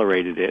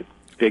accelerated it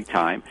big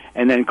time,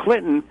 and then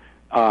Clinton,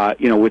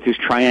 with his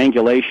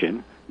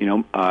triangulation,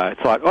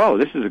 thought, oh,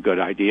 this is a good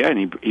idea,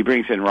 and he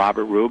brings in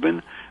Robert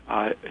Rubin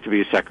to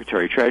be a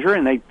Secretary Treasurer,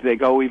 and they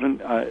go even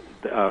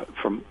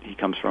he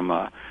comes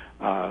from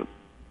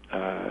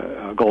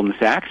Goldman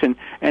Sachs, and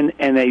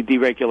they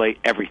deregulate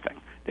everything.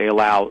 They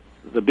allow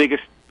the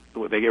biggest.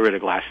 They get rid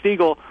of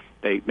Glass-Steagall.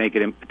 They make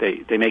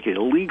it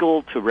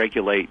illegal to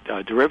regulate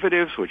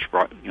derivatives, which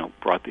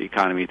brought the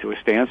economy to a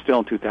standstill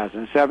in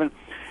 2007.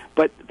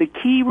 But the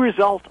key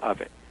result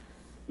of it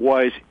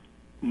was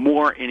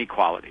more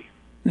inequality.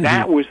 Mm-hmm.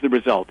 That was the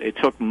result. It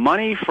took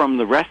money from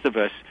the rest of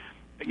us,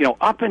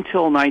 up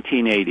until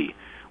 1980,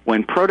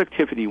 when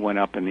productivity went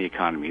up in the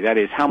economy. That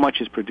is, how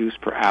much is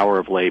produced per hour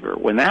of labor.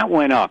 When that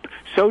went up,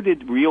 so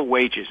did real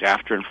wages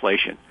after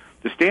inflation.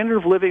 The standard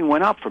of living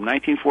went up from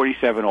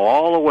 1947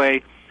 all the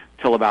way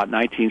till about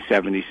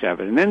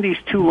 1977. And then these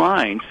two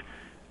lines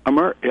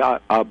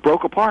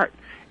broke apart,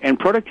 and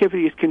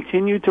productivity has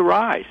continued to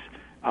rise,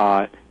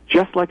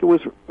 just like it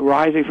was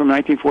rising from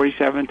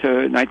 1947 to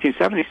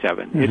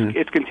 1977. Mm-hmm.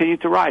 It's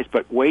continued to rise,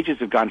 but wages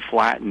have gone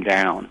flat and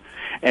down.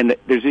 And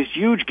there's this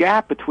huge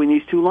gap between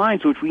these two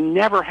lines, which we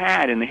never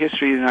had in the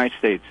history of the United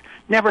States.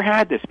 Never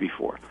had this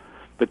before.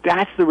 But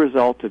that's the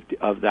result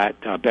of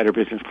that Better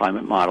Business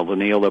Climate model, the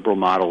neoliberal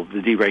model, the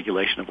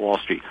deregulation of Wall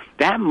Street.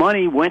 That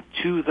money went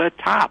to the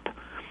top.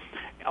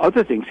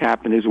 Other things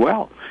happened as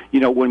well.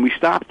 When we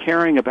stopped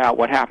caring about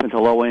what happened to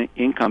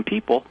low-income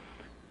people,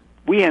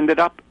 we ended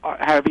up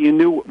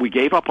we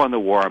gave up on the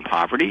war on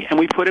poverty, and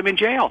we put them in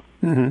jail.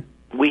 Mm-hmm.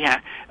 We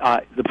had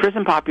the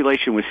prison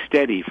population was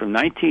steady from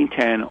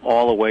 1910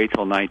 all the way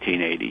till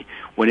 1980.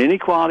 When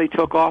inequality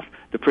took off,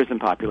 the prison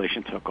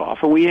population took off,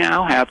 and we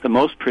now have the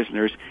most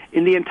prisoners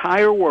in the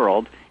entire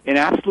world in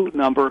absolute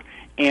number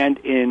and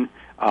in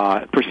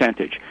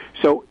percentage.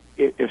 So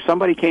if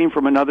somebody came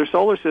from another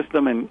solar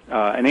system and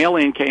an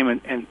alien came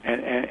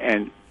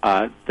and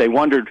they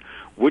wondered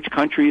which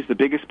country is the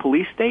biggest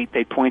police state,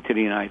 they point to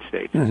the United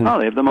States. Mm-hmm. Oh,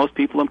 they have the most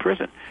people in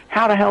prison.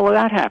 How the hell did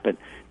that happen?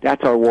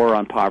 That's our war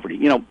on poverty.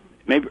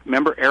 Maybe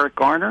remember Eric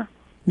Garner?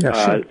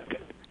 Yeah, sure.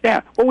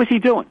 Yeah. What was he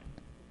doing?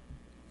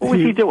 What was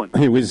he doing?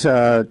 He was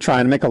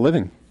trying to make a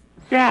living.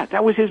 Yeah,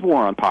 that was his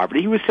war on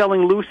poverty. He was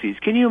selling loosies.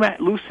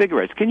 Loose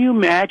cigarettes. Can you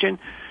imagine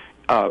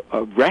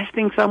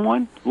arresting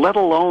someone, let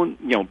alone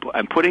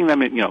and putting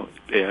them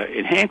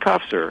in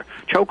handcuffs or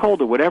chokehold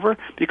or whatever,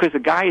 because the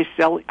guy is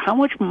selling? How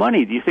much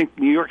money do you think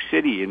New York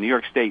City and New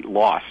York State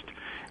lost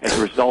as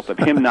a result of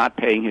him not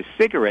paying his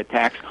cigarette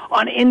tax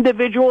on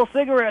individual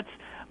cigarettes?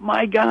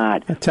 My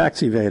God. A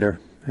tax evader.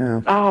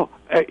 Yeah. Oh,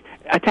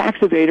 a tax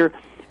evader.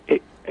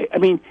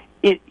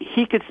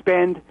 He could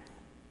spend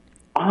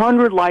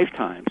 100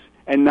 lifetimes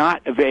and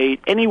not evade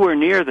anywhere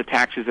near the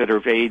taxes that are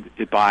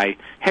evaded by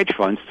hedge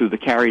funds through the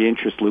carried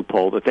interest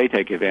loophole that they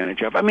take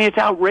advantage of. It's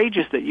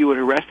outrageous that you would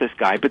arrest this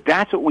guy, but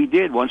that's what we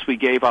did once we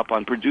gave up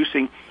on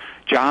producing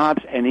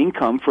jobs and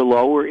income for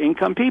lower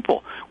income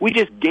people. We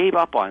just gave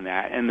up on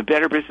that, and the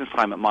Better Business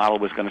Climate model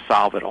was going to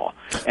solve it all.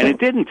 And it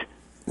didn't.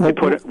 We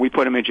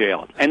put him in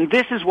jail. And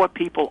this is what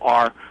people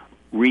are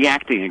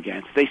reacting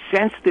against. They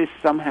sense this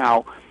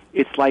somehow.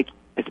 It's like,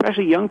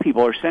 especially young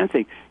people are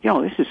sensing,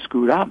 this is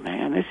screwed up,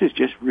 man. This is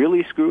just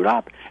really screwed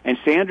up. And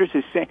Sanders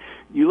is saying,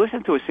 you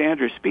listen to a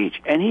Sanders speech,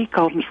 and he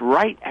comes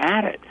right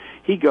at it.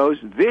 He goes,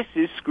 this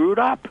is screwed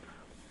up.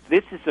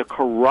 This is a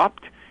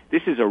corrupt,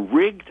 this is a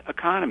rigged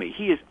economy.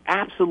 He is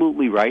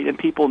absolutely right, and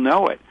people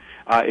know it.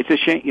 It's a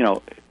shame,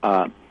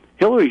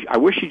 Hillary, I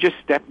wish she'd just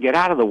get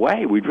out of the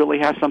way. We'd really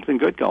have something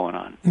good going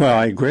on. Well,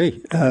 I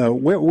agree.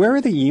 Where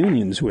are the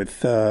unions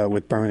with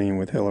Bernie and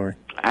with Hillary?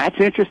 That's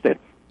interesting.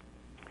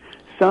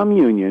 Some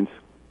unions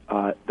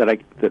that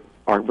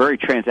are very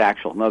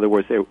transactional. In other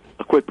words, they're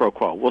a quid pro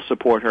quo. We'll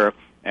support her,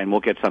 and we'll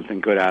get something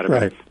good out of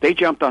it. They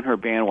jumped on her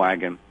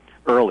bandwagon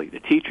early. The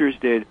teachers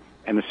did,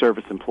 and the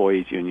service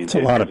employees union did.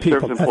 That's a lot of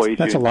people.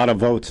 That's a lot of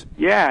votes.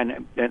 Yeah,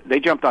 and they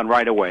jumped on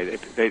right away.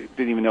 They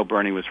didn't even know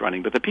Bernie was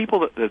running. But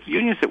the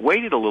unions that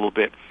waited a little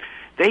bit,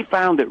 they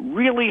found it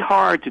really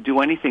hard to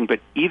do anything but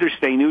either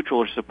stay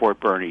neutral or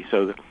support Bernie.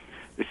 So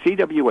the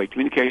CWA,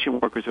 Communication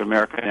Workers of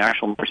America, and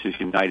National Nurses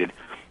United,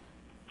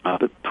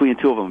 between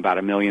the two of them, about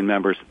 1 million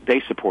members,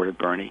 they supported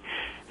Bernie.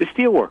 The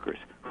steelworkers,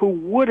 who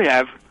would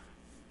have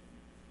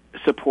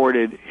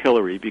supported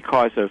Hillary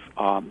because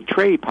of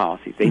trade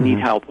policies. They need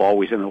help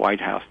always in the White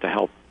House to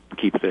help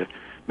keep the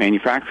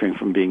manufacturing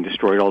from being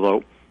destroyed,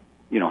 although,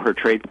 her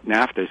trade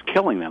NAFTA is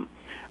killing them.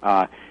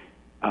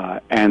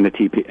 And the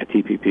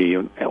TPP,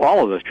 and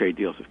all of those trade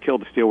deals have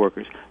killed the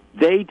steelworkers.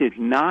 They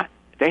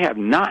have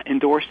not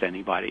endorsed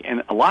anybody.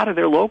 And a lot of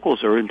their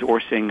locals are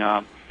endorsing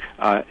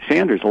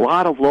Sanders. A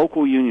lot of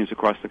local unions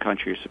across the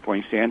country are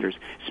supporting Sanders,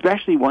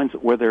 especially ones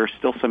where there are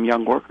still some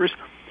young workers.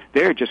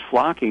 They're just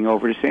flocking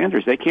over to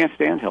Sanders. They can't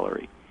stand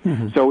Hillary.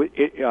 Mm-hmm. So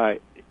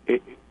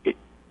it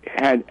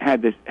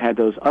had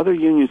those other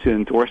unions who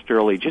endorsed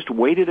early just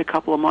waited a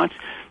couple of months,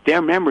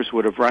 their members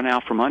would have run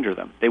out from under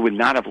them. They would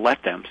not have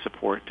let them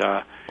support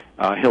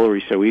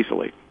Hillary so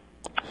easily.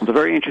 It's a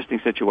very interesting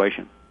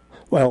situation.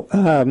 Well,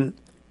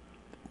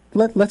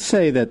 let's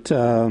say that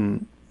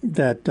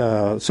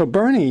So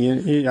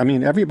Bernie, I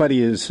mean,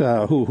 everybody is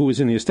who is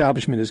in the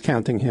establishment is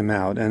counting him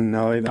out, and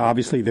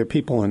obviously there are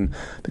people in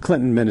the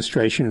Clinton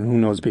administration who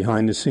knows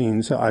behind the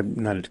scenes. I'm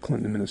not at the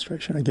Clinton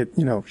administration. I get,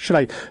 should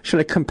I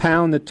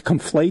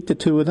conflate the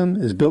two of them?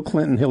 Is Bill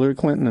Clinton Hillary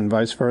Clinton and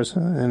vice versa?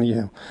 And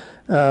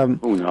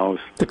who knows?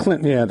 The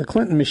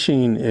Clinton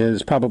machine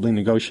is probably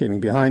negotiating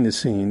behind the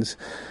scenes,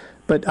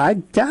 but I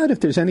doubt if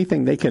there's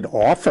anything they could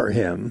offer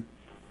him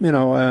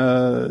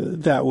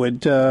that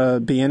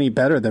would be any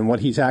better than what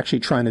he's actually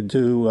trying to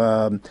do.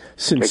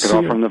 Take it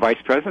off from the vice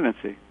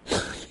presidency.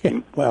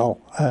 Well,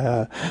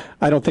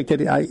 I don't think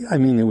that. I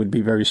mean, it would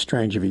be very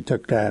strange if he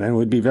took that, and it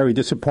would be very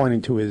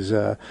disappointing to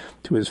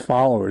his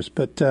followers.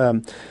 But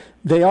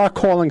they are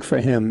calling for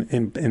him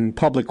in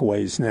public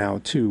ways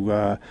now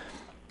to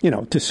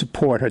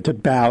support her, to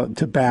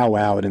bow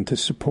out, and to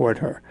support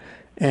her,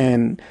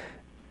 and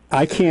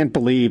I can't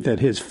believe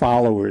that his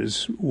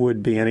followers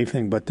would be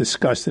anything but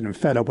disgusted and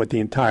fed up with the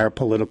entire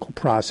political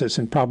process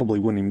and probably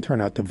wouldn't even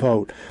turn out to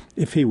vote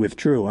if he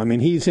withdrew. I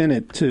mean, he's in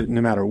it no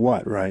matter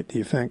what, right? Do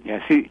you think?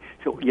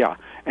 Yeah,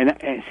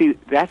 and see,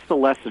 that's the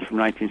lesson from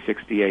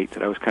 1968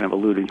 that I was kind of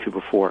alluding to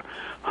before.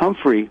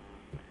 Humphrey,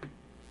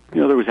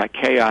 there was that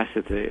chaos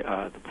at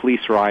the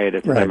police riot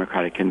at the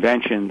Democratic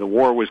Convention. The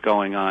war was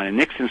going on, and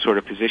Nixon sort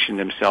of positioned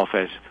himself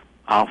as,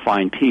 I'll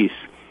find peace.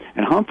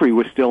 And Humphrey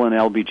was still in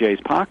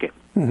LBJ's pocket.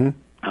 Mm-hmm.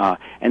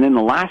 And then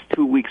the last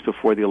 2 weeks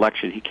before the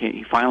election,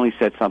 he finally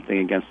said something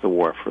against the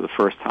war for the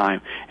first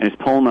time, and his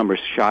poll numbers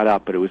shot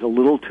up, but it was a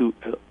little too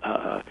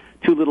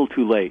little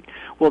too late.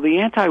 Well, the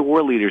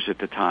anti-war leaders at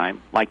the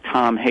time, like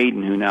Tom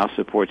Hayden, who now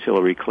supports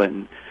Hillary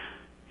Clinton,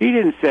 he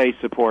didn't say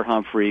support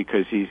Humphrey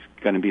because he's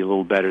going to be a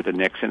little better than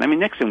Nixon. I mean,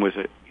 Nixon was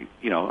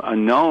a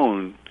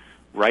known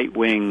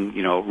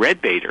right-wing, red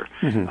baiter.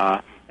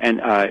 Mm-hmm.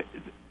 And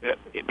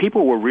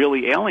people were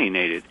really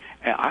alienated.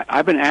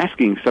 I've been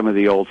asking some of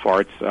the old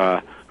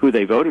farts who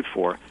they voted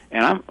for,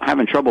 and I'm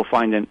having trouble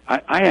finding.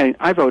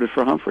 I voted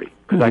for Humphrey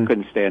because I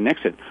couldn't stand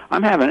Nixon.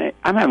 I'm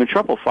having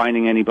trouble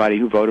finding anybody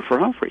who voted for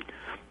Humphrey.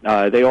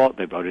 They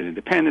voted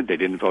independent. They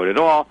didn't vote at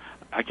all.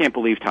 I can't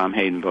believe Tom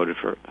Hayden voted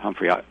for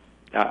Humphrey.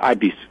 I'd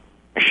be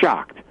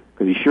shocked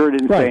because he sure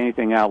didn't say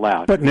anything out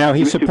loud. But now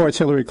he supports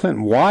Hillary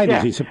Clinton. Why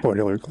does he support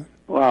Hillary Clinton?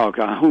 Well,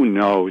 God, who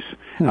knows?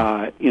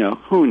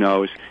 Who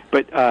knows?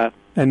 But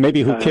and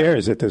maybe who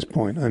cares at this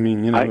point? I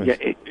mean,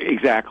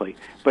 exactly.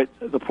 But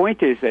the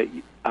point is that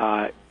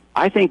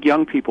I think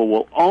young people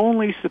will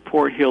only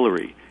support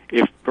Hillary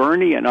if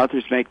Bernie and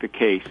others make the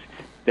case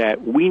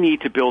that we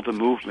need to build a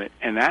movement,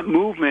 and that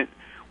movement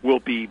will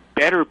be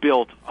better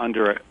built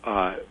under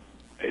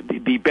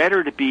be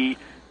better to be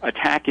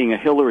attacking a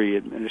Hillary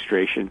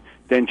administration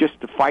than just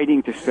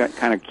fighting to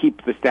kind of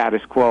keep the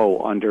status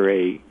quo under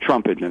a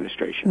Trump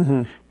administration.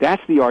 Mm-hmm.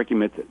 That's the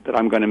argument that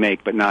I'm going to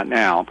make, but not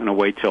now. I'm going to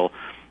wait till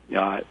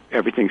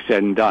everything's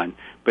said and done.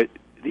 But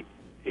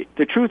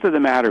the truth of the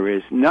matter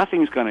is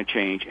nothing's going to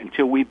change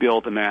until we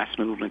build a mass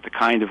movement, the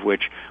kind of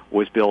which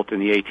was built in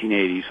the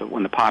 1880s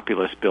when the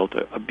populists built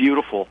a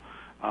beautiful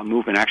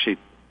movement. Actually,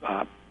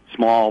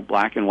 small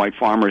black and white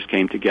farmers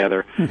came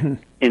together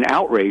in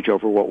outrage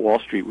over what Wall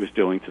Street was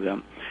doing to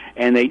them.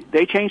 And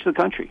they changed the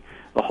country.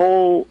 The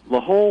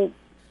whole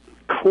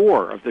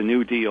core of the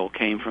New Deal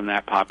came from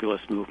that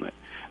populist movement.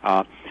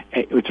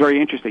 It was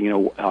very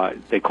interesting.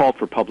 They called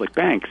for public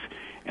banks,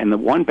 and the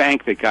one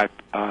bank that got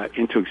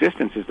into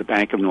existence is the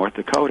Bank of North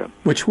Dakota,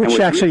 which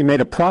actually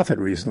made a profit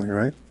recently,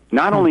 right?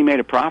 Not only made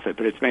a profit,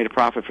 but it's made a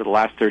profit for the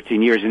last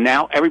 13 years. And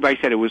now everybody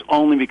said it was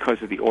only because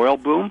of the oil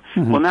boom.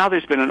 Mm-hmm. Well, now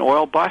there's been an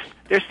oil bust.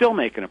 They're still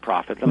making a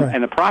profit,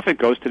 and the profit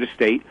goes to the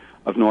state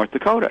of North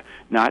Dakota,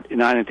 not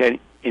into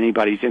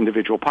anybody's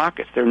individual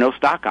pockets. There are no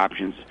stock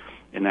options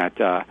in that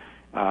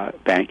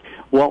bank.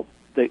 Well,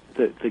 the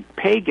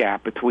pay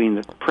gap between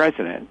the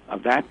president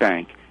of that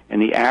bank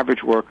and the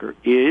average worker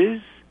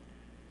is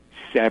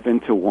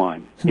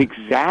 7-to-1.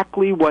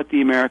 Exactly what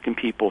the American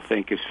people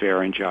think is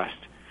fair and just.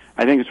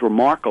 I think it's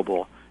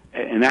remarkable,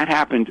 and that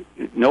happened.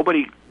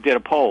 Nobody did a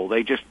poll.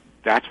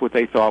 That's what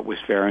they thought was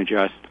fair and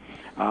just.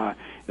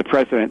 The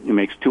president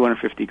makes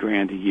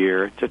 $250,000 a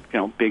year. It's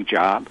a big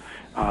job.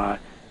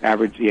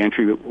 The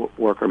entry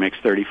worker makes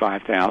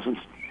 $35,000,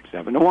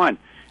 7-to-1.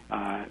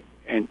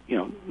 And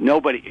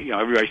nobody.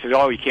 Everybody says,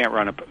 "Oh, you can't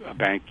run a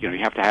bank. You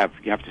have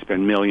to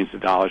spend millions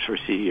of dollars for a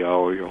CEO,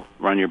 or you'll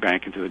run your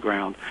bank into the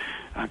ground."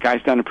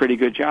 Guy's done a pretty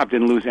good job.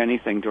 Didn't lose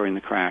anything during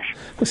the crash.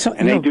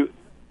 They do.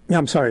 Yeah,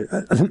 I'm sorry.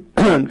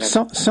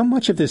 So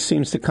much of this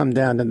seems to come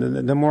down, and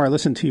the more I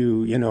listen to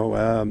you,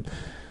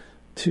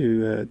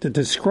 to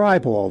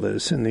describe all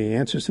this and the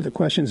answers to the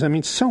questions. I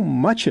mean, so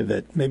much of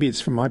it. Maybe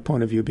it's from my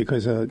point of view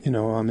because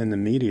I'm in the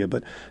media,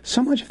 but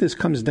so much of this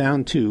comes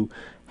down to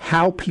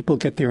how people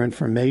get their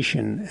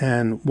information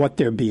and what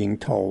they're being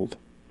told.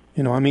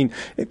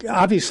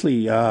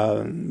 Obviously,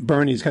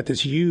 Bernie's got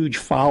this huge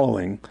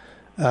following.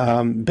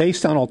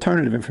 Based on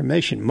alternative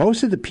information.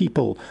 Most of the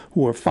people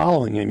who are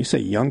following him, you say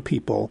young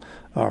people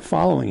are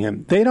following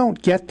him, they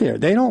don't get there.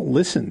 They don't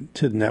listen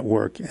to the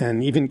network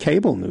and even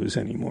cable news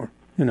anymore.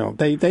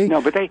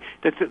 No, but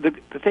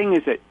the thing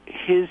is that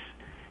he's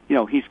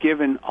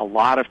given a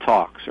lot of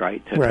talks,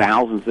 right, to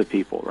thousands of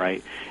people,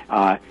 right?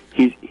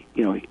 He's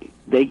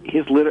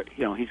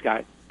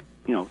got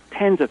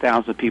tens of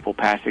thousands of people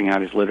passing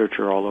out his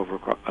literature all over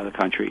the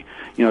country.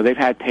 They've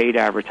had paid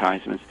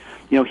advertisements.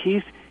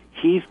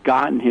 He's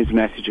gotten his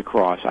message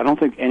across. I don't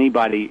think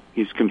anybody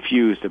is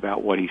confused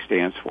about what he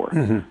stands for.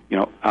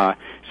 Mm-hmm.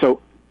 So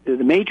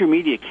the major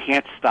media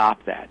can't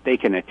stop that. They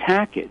can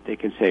attack it. They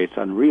can say it's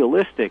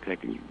unrealistic. They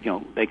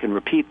can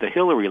repeat the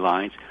Hillary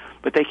lines,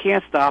 but they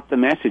can't stop the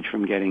message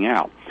from getting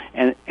out.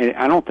 And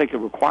I don't think it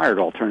required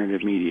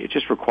alternative media. It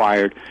just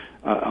required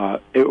those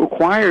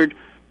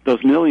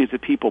millions of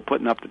people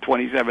putting up the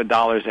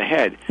 $27 a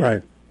head.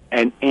 Right.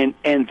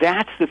 And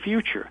that's the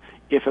future.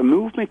 If a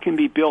movement can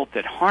be built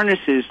that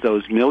harnesses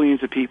those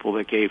millions of people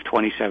that gave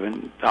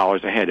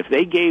 $27 a head, if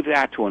they gave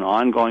that to an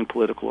ongoing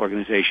political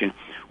organization,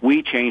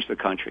 we change the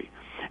country.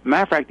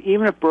 Matter of fact,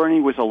 even if Bernie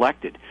was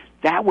elected,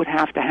 that would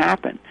have to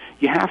happen.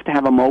 You have to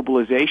have a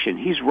mobilization.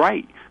 He's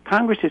right.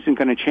 Congress isn't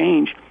going to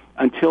change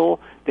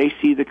until they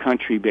see the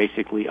country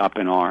basically up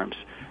in arms.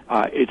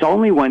 It's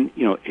only when,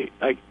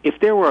 if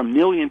there were 1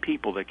 million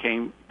people that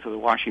came to the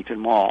Washington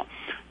Mall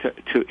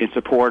in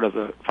support of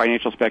the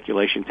financial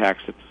speculation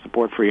tax, to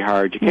support free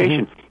higher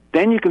education, mm-hmm.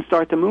 then you can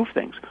start to move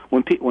things.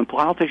 When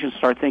politicians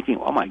start thinking,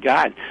 oh my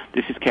God,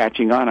 this is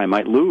catching on, I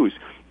might lose,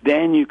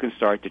 then you can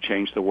start to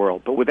change the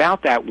world. But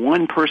without that,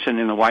 one person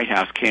in the White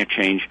House can't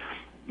change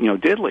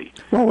diddly.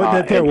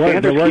 Well,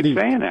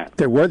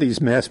 there were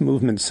these mass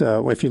movements.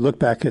 If you look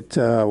back at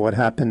what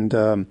happened,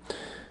 with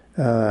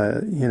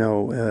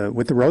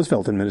the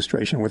Roosevelt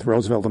administration, with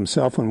Roosevelt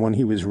himself, when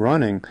he was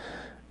running,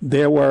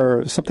 there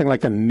were something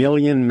like 1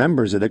 million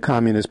members of the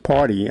Communist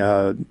Party,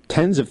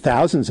 tens of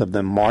thousands of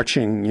them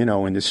marching,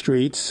 in the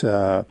streets.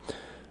 Well,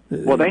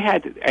 they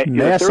had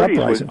mass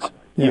uprisings.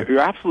 You're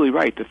absolutely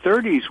right. The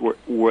 30s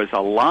was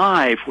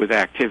alive with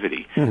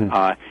activity.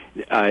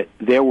 Mm-hmm.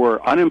 There were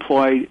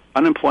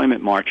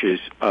unemployment marches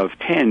of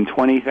 10,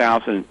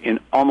 20,000 in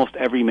almost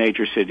every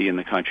major city in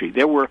the country.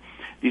 There were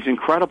these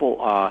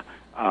incredible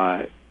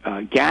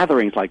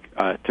gatherings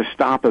to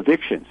stop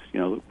evictions.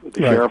 The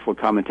sheriff would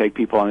come and take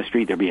people on the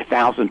street. There'd be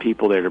 1,000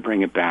 people there to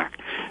bring it back.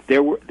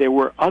 There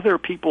were other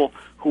people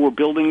who were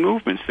building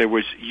movements. There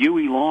was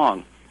Huey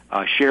Long,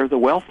 Share the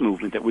Wealth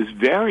movement, that was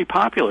very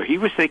popular. He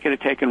was thinking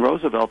of taking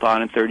Roosevelt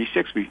on in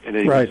 36, and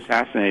then he was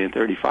assassinated in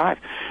 35.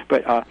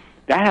 But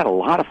that had a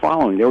lot of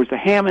following. There was the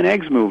Ham and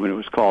Eggs movement, it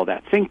was called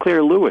that.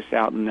 Sinclair Lewis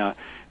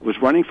was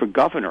running for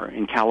governor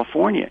in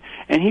California,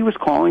 and he was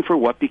calling for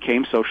what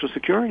became Social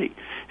Security.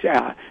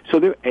 And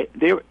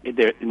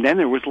then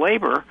there was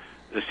labor,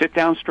 the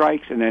sit-down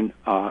strikes, and then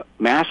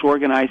mass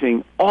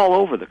organizing all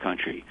over the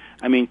country.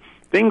 I mean,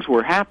 things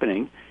were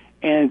happening,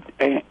 and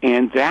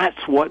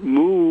that's what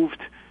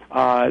moved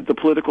the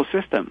political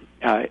system.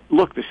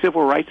 Look, the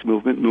civil rights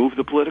movement moved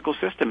the political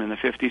system in the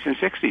 50s and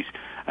 60s.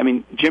 I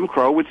mean, Jim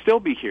Crow would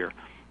still be here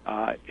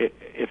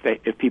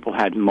if people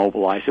hadn't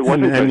mobilized. It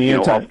wasn't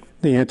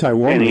the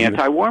anti-war movement. The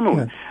anti-war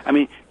movement. Yeah. I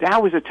mean,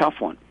 that was a tough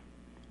one.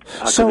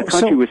 So the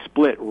country was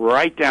split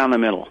right down the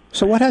middle.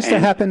 So what has to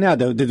happen now,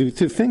 though? Do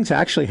things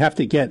actually have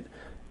to get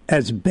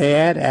as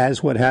bad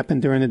as what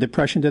happened during the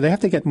Depression? Do they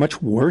have to get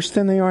much worse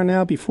than they are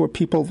now before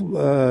people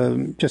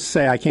just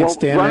say, I can't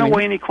stand it?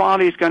 Runaway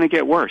inequality is going to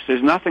get worse.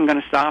 There's nothing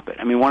going to stop it.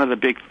 I mean, one of the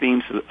big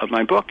themes of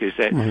my book is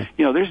that,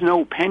 there's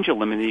no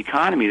pendulum in the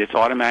economy that's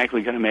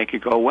automatically going to make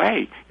it go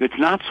away. It's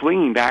not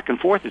swinging back and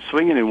forth. It's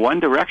swinging in one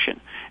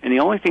direction. And the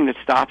only thing that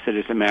stops it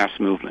is a mass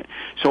movement.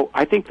 So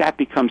I think that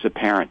becomes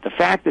apparent. The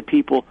fact that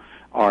people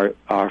are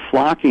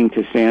flocking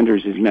to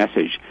Sanders'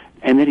 message,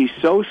 and that he's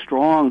so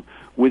strong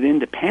with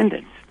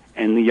independence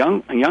and the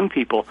young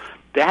people,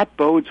 that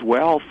bodes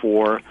well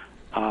for,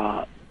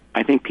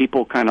 I think,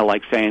 people kind of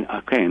like saying,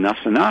 okay,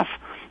 enough's enough.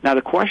 Now,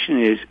 the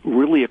question is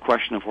really a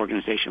question of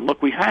organization.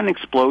 Look, we've had an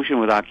explosion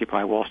with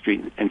Occupy Wall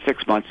Street. In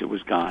 6 months, it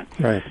was gone.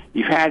 Right.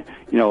 You've had,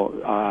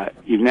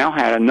 you've now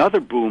had another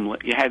boom.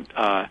 You had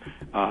a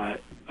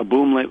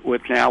boom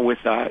with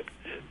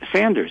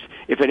Sanders.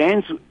 If it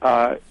ends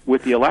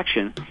with the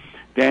election,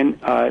 then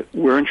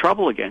we're in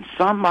trouble again.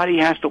 Somebody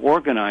has to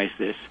organize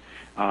this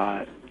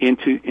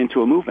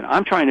into a movement.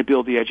 I'm trying to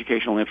build the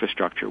educational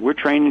infrastructure. We're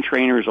training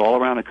trainers all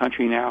around the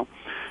country now.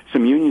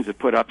 Some unions have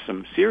put up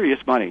some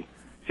serious money.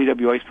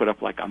 CWA's put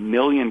up like $1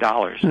 million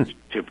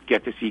to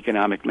get this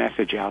economic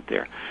message out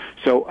there.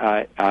 So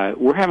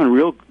we're having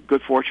real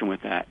good fortune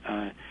with that.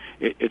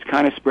 It's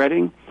kind of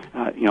spreading.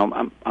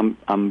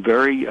 I'm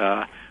very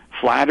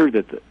flattered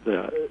that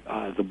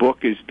the book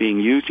is being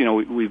used.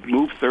 We've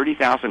moved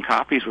 30,000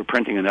 copies. We're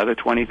printing another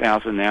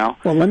 20,000 now.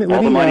 Well,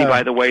 all the money,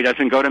 by the way,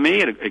 doesn't go to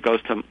me. It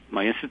goes to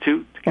my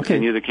institute to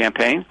continue the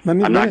campaign. I'm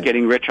not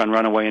getting rich on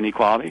runaway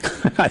inequality.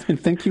 I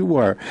didn't think you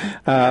were.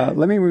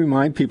 Let me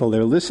remind people that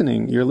are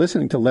listening. You're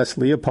listening to Les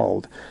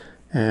Leopold,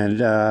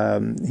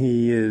 and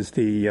he is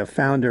the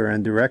founder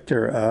and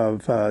director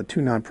of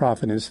two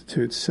nonprofit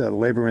institutes,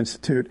 Labor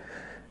Institute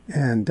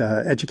and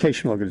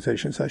educational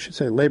organizations, I should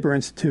say, Labor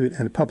Institute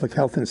and Public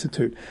Health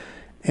Institute.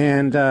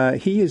 And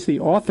he is the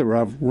author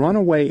of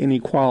Runaway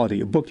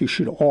Inequality, a book you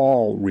should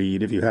all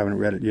read if you haven't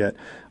read it yet.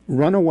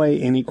 Runaway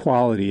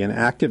Inequality, an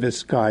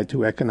activist's guide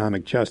to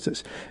economic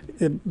justice.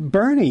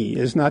 Bernie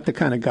is not the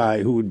kind of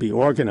guy who would be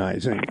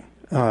organizing.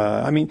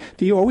 I mean,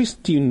 do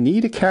you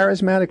need a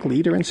charismatic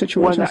leader in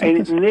situations like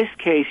this? In this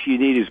case, you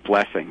need his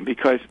blessing,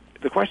 because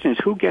the question is,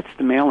 who gets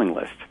the mailing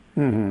list?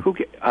 Mm-hmm.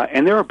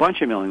 And there are a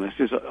bunch of mailing lists.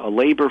 There's a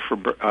Labor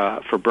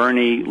for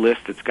Bernie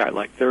list that's got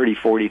like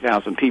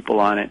 40,000 people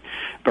on it.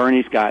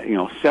 Bernie's got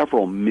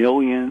several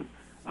million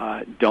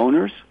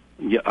donors,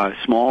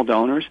 small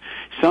donors.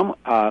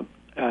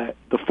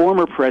 The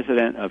former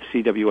president of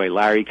CWA,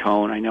 Larry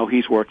Cohn, I know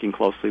he's working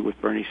closely with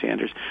Bernie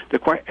Sanders.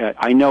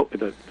 I know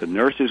the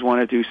nurses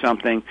want to do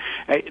something.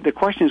 The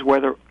question is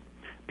whether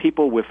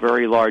people with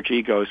very large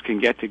egos can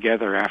get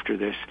together after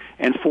this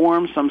and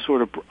form some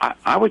sort of,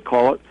 I would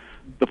call it,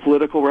 the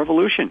political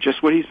revolution,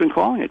 just what he's been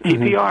calling it,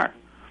 TPR,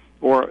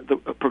 or the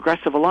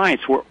Progressive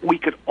Alliance, where we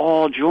could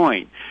all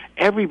join.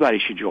 Everybody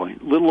should join.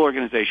 Little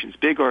organizations,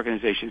 big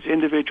organizations,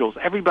 individuals,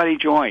 everybody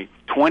join.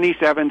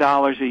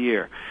 $27 a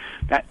year.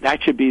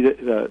 That should be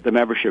the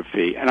membership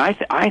fee. And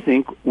I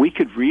think we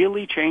could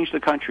really change the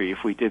country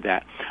if we did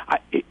that.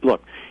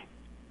 Look,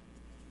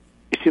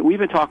 we've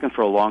been talking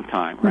for a long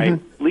time, right?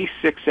 Mm-hmm. At least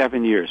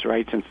 6-7 years,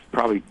 right? Since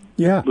probably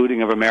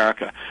looting of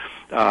America.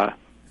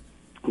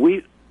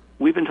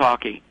 We've been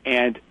talking,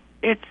 and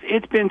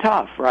it's been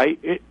tough, right?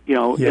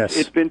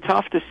 It's been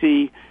tough to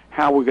see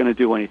how we're going to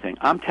do anything.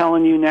 I'm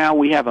telling you now,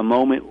 we have a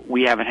moment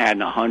we haven't had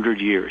in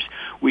 100 years.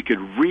 We could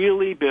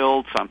really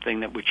build something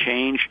that would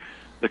change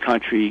the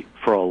country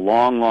for a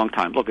long, long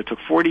time. Look, it took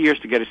 40 years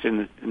to get us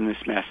in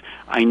this mess.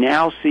 I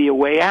now see a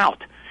way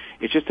out.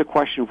 It's just a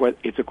question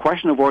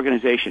of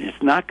organization.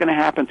 It's not going to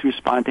happen through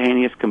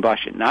spontaneous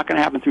combustion. Not going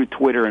to happen through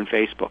Twitter and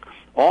Facebook.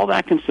 All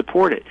that can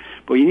support it,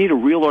 but you need a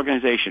real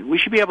organization. We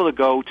should be able to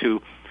go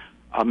to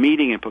a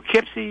meeting in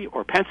Poughkeepsie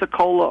or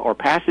Pensacola or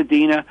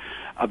Pasadena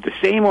of the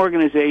same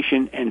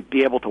organization and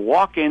be able to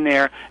walk in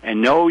there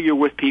and know you're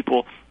with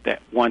people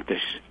that want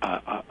this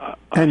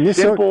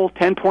simple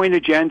 10-point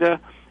agenda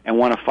and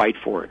want to fight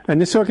for it.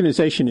 And this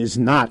organization is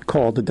not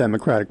called the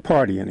Democratic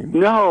Party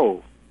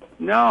anymore.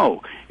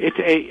 No. It's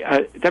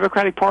a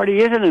Democratic Party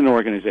isn't an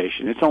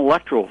organization. It's an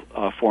electoral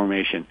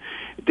formation.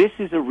 This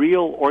is a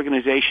real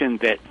organization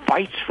that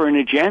fights for an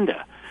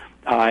agenda.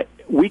 I'll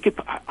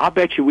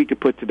bet you we could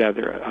put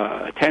together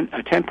a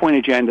 10-point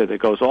agenda that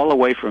goes all the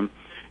way from,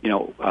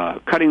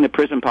 cutting the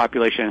prison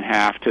population in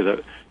half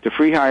to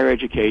free higher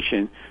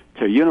education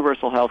to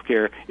universal health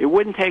care. It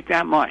wouldn't take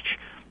that much,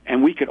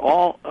 and we could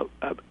all.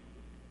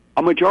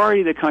 A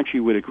majority of the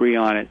country would agree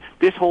on it.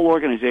 This whole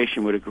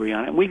organization would agree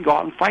on it. And we can go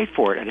out and fight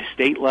for it at a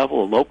state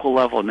level, a local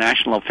level, a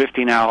national level,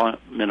 15-hour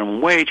minimum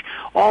wage,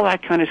 all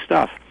that kind of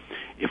stuff.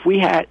 If we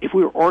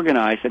were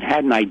organized and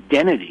had an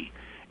identity,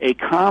 a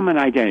common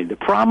identity. The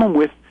problem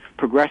with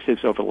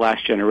progressives over the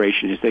last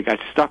generation is they got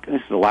stuck, and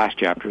this is the last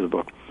chapter of the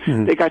book,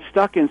 they got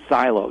stuck in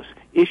silos,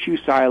 issue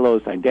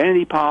silos,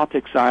 identity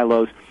politics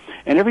silos,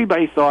 and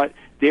everybody thought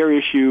their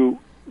issue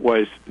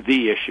was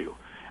the issue.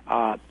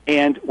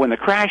 And when the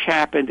crash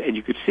happened, and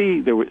you could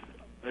see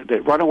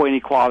that runaway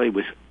inequality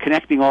was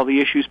connecting all the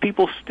issues,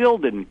 people still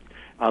didn't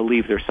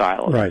leave their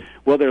silos. Right.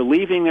 Well, they're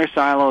leaving their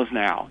silos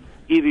now.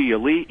 Either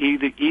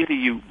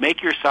you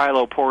make your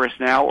silo porous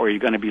now, or you're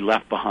going to be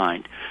left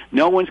behind.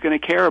 No one's going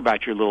to care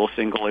about your little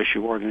single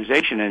issue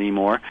organization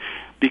anymore,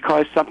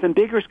 because something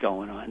bigger's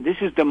going on. This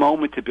is the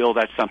moment to build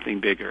that something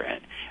bigger.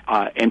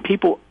 And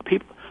people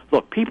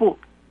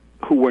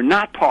who were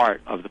not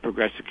part of the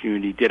progressive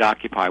community did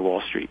Occupy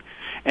Wall Street.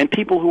 And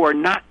people who are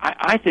not,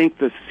 I think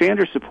the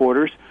Sanders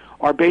supporters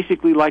are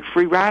basically like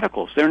free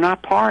radicals. They're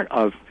not part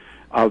of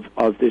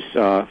this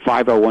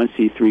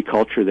 501c3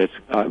 culture that's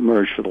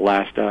emerged for the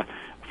last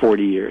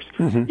 40 years.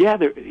 Mm-hmm. Yeah,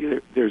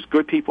 there's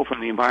good people from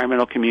the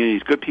environmental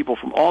communities, good people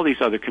from all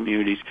these other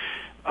communities,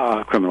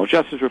 criminal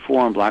justice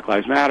reform, Black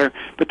Lives Matter,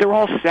 but they're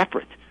all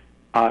separate.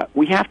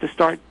 We have to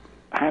start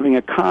having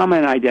a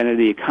common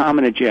identity, a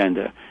common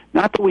agenda.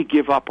 Not that we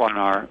give up on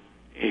our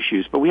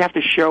issues, but we have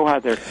to show how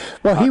they're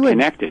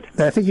connected.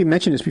 I think you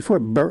mentioned this before.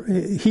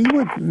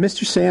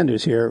 Mr.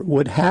 Sanders here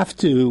would have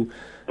to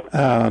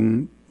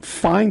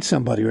find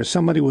somebody, or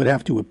somebody would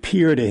have to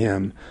appear to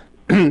him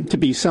to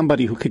be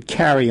somebody who could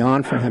carry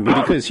on for him,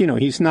 because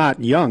he's not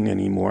young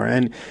anymore.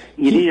 And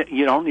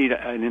you don't need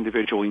an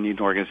individual; you need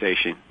an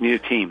organization. You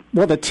need a team.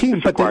 Well, the team,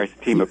 this requires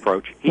a team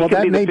approach.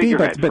 That may be,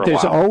 but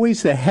there's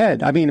always the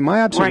head. I mean, in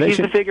my observation, right, he's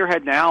the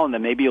figurehead now, and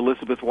then maybe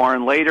Elizabeth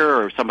Warren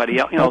later, or somebody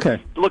else.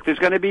 Okay. Look, there's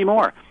going to be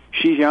more.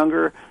 She's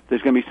younger.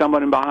 There's going to be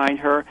someone behind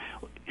her.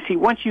 See,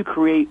 once you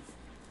create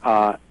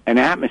an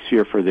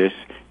atmosphere for this,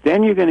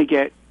 then you're going to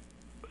get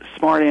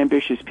smart,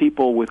 ambitious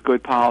people with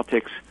good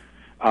politics,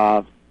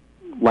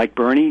 like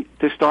Bernie,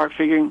 to start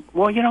figuring,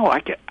 well,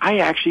 I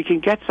actually can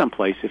get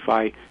someplace if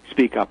I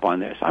speak up on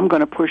this. I'm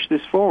going to push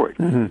this forward.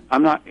 Mm-hmm.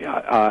 I'm not,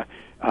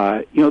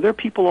 there are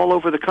people all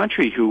over the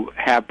country who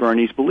have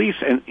Bernie's beliefs,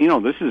 and,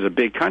 this is a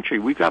big country.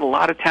 We've got a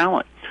lot of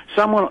talent.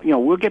 someone,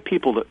 we'll get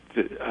people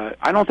to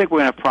I don't think we're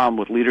going to have a problem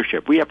with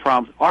leadership. We have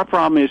problems. Our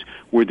problem is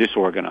we're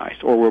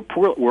disorganized, or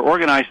we're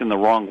organized in the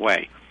wrong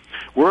way.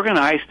 We're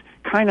organized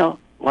kind of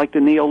like the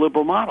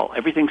neoliberal model.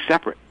 Everything's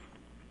separate.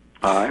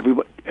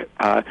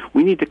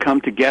 We need to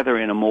come together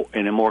in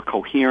a more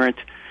coherent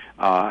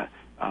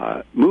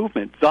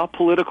movement. The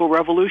political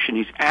revolution.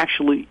 He's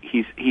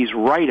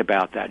right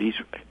about that.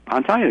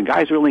 I'm telling you, the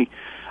guy's really.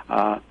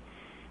 I'm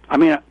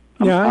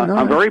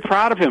very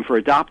proud of him for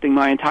adopting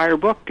my entire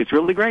book. It's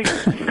really great.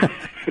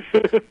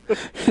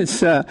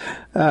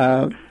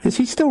 Is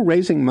he still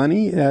raising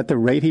money at the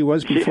rate he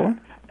was before?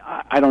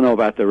 I don't know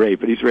about the rate,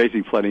 but he's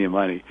raising plenty of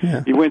money.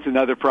 Yeah. He wins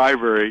another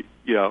primary,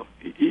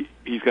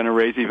 he's going to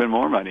raise even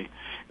more money.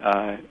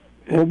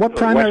 What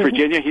primary? West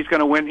Virginia, he's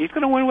going to win. He's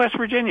going to win West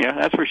Virginia.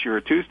 That's for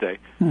sure. Tuesday.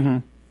 Mm-hmm.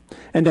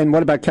 And then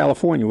what about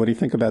California? What do you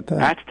think about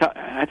that?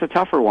 That's a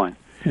tougher one.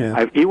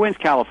 Yeah. He wins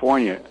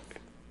California,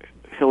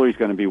 Hillary's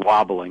going to be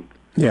wobbling.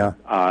 Yeah.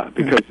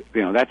 Because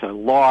that's a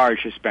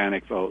large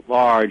Hispanic vote,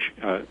 large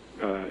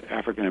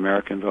African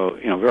American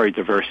vote. Very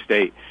diverse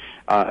state.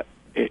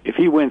 If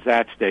he wins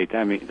that state,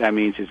 that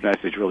means his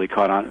message really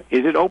caught on.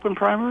 Is it open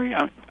primary?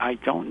 I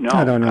don't know.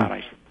 I don't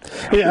know.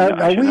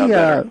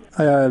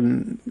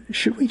 God,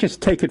 should we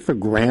just take it for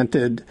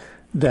granted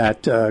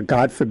that,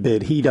 God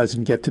forbid, he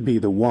doesn't get to be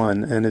the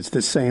one, and it's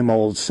the same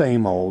old,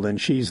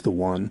 and she's the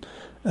one?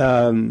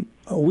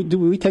 Do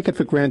we take it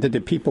for granted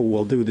that people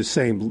will do the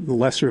same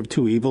lesser of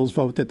two evils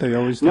vote that they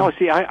always do? No,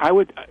 see, I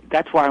would.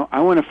 That's why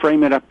I want to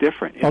frame it up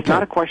different. It's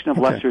not a question of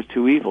lesser of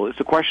two evil. It's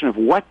a question of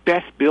what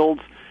best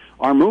builds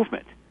our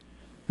movement.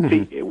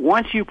 Mm-hmm. See,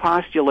 once you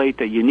postulate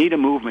that you need a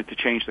movement to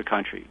change the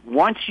country,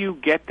 once you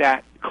get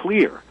that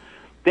clear,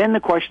 then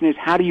the question is,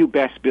 how do you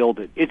best build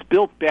it? It's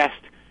built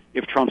best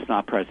if Trump's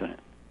not president.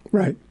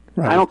 Right.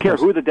 I don't care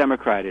who the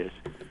Democrat is.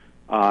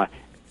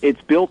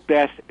 It's built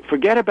best.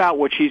 Forget about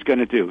what she's going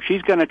to do.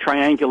 She's going to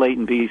triangulate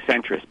and be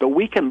centrist. But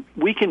we can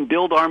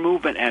build our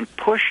movement and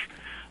push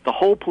the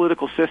whole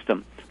political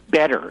system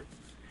better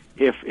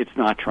if it's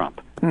not Trump.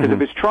 Because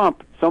if it's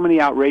Trump, so many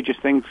outrageous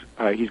things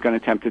he's going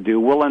to attempt to do,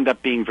 we'll end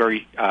up being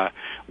very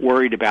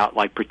worried about,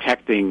 like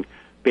protecting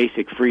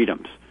basic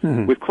freedoms.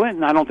 Mm-hmm. With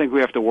Clinton, I don't think we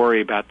have to worry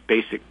about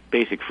basic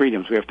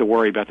freedoms. We have to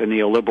worry about the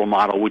neoliberal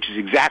model, which is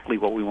exactly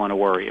what we want to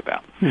worry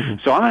about. Mm-hmm.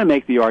 So I'm going to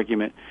make the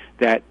argument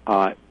that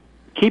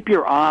keep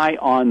your eye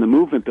on the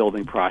movement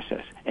building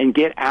process and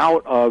get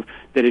out of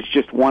that it's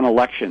just one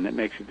election that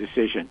makes a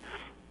decision.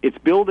 It's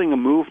building a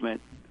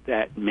movement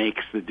that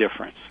makes the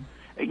difference.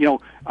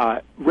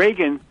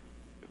 Reagan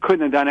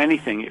couldn't have done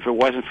anything if it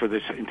wasn't for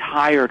this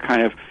entire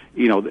kind of,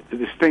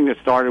 this thing that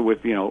started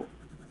with,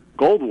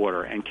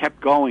 Goldwater and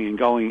kept going and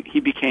going. He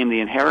became the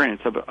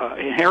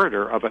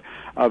inheritor of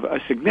a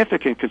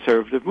significant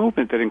conservative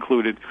movement that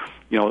included,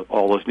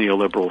 all those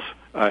neoliberals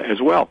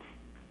as well.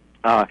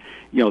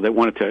 That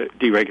wanted to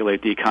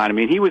deregulate the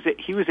economy, and he was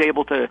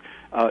able to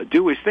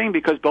do his thing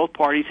because both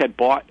parties had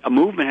bought a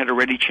movement had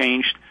already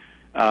changed.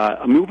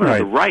 A movement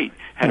right. on the right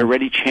had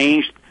already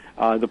changed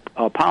the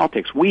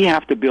politics. We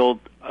have to build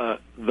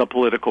the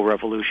political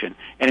revolution,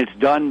 and it's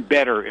done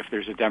better if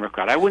there's a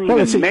Democrat. I wouldn't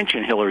even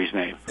mention Hillary's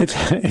name.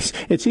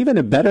 It's even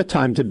a better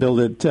time to build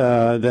it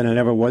than it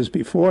ever was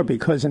before,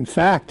 because in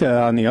fact,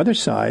 on the other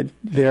side,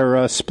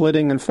 they're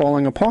splitting and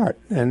falling apart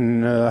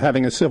and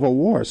having a civil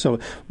war. So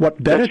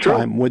what better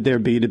time would there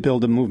be to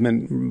build a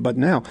movement but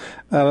now?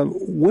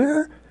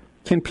 Where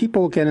can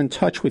people get in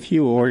touch with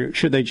you, or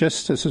should they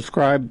just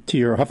subscribe to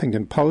your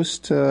Huffington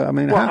Post? I'm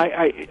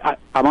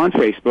on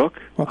Facebook.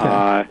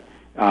 Okay.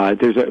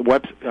 There's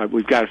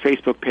we've got a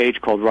Facebook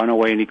page called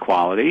Runaway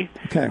Inequality.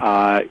 Okay.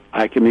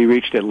 I can be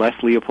reached at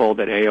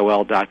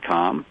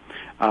lesleopold@aol.com.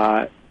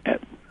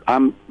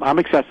 I'm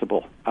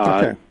accessible.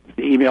 Okay.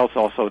 The email's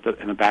also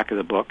in the back of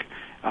the book.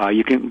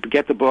 You can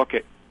get the book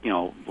at,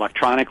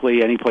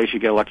 electronically. Any place you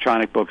get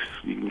electronic books,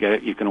 you can get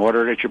it. You can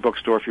order it at your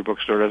bookstore if your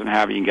bookstore doesn't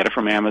have it. You can get it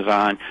from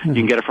Amazon. Mm-hmm. You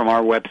can get it from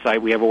our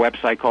website. We have a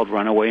website called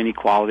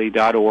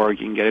runaway-inequality.org.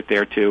 You can get it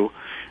there too.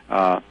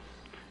 We're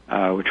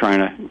trying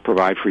to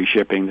provide free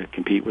shipping to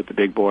compete with the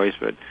big boys,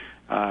 but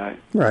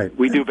right.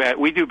 We do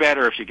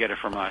better if you get it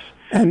from us.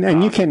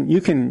 And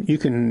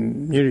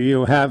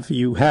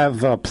you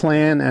have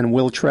Plan and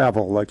Will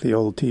Travel, like the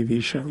old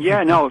TV show.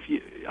 Yeah, no. If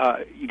you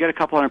get a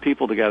couple hundred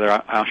people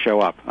together, I'll show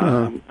up.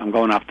 I'm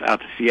going out to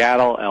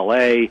Seattle,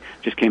 L.A.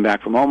 Just came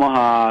back from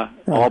Omaha,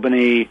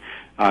 Albany.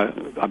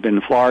 I've been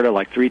to Florida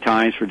like 3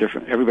 times for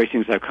different. Everybody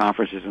seems to have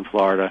conferences in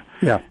Florida.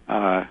 Yeah.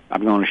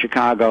 I'm going to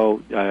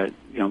Chicago.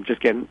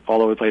 Just getting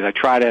all over the place. I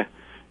try to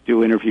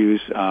do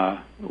interviews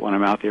when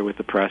I'm out there with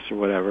the press or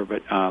whatever.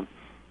 But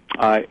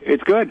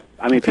it's good.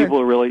 I mean,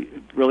 people are really,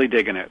 really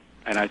digging it,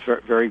 and it's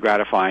very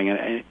gratifying,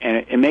 and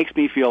it makes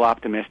me feel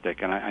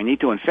optimistic. And I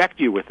need to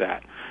infect you with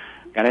that.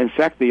 Got to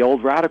infect the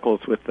old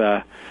radicals with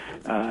the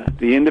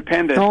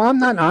independent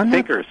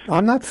thinkers.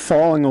 I'm not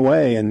falling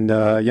away, and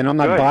I'm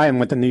not Good. buying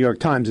what the New York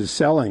Times is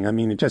selling. I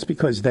mean, just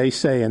because they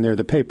say and they're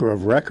the paper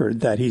of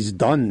record that he's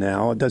done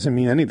now, it doesn't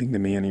mean anything to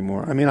me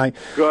anymore. I mean,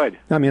 Good.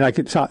 I mean,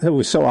 it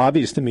was so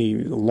obvious to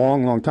me a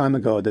long, long time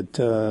ago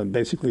that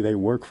basically they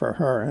work for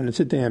her, and it's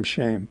a damn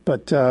shame.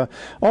 But all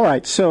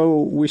right,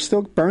 so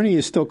Bernie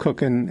is still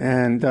cooking,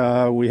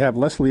 and we have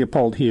Les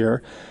Leopold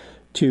here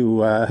to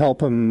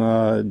help him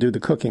do the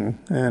cooking,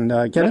 and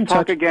get in Let's touch.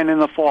 talk again in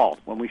the fall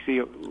when we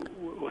see.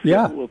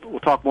 We'll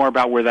talk more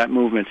about where that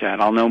movement's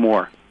at. I'll know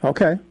more.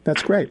 Okay,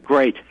 that's great.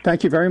 Great.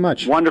 Thank you very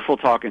much. Wonderful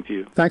talking to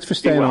you. Thanks for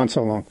staying on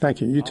so long.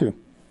 Thank you. You too.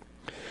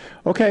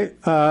 Okay,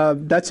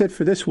 that's it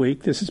for this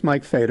week. This is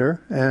Mike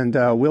Fader, and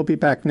we'll be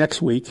back next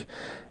week.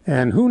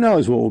 And who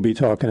knows what we'll be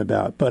talking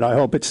about, but I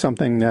hope it's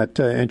something that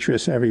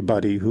interests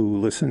everybody who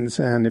listens.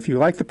 And if you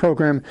like the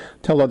program,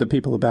 tell other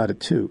people about it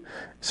too.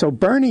 So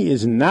Bernie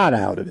is not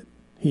out of it.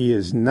 He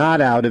is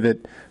not out of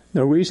it.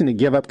 No reason to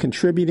give up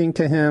contributing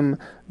to him.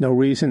 No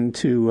reason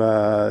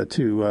to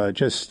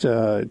just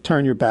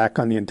turn your back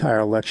on the entire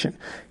election.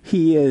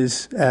 He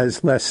is,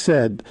 as Les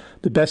said,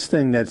 the best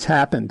thing that's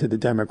happened to the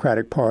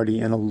Democratic Party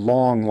in a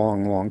long,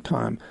 long, long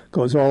time.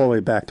 Goes all the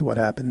way back to what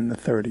happened in the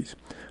 30s.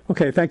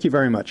 Okay, thank you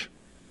very much.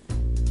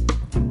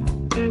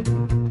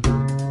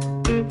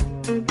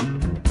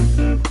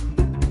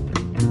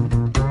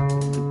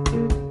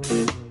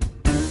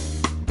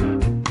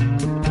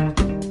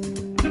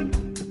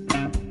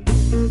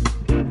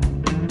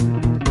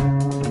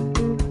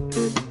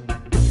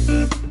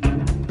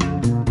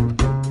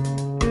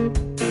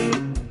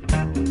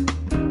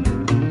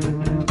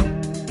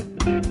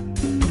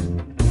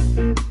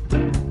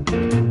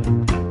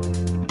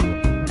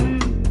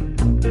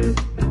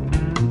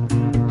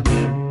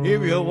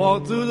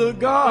 Walk through the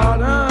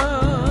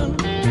garden,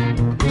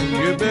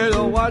 you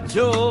better watch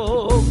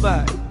your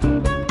back.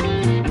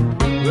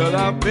 Well,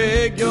 I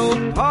beg your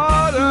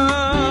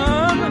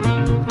pardon,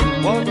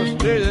 walk a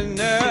straight and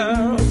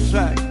narrow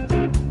track.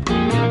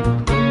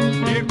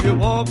 If you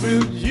walk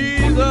with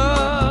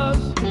Jesus,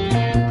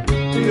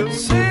 he'll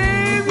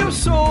save your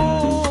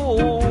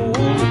soul.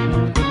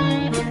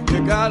 You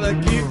gotta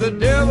keep the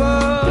devil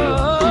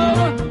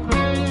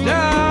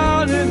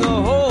down in the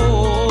hole.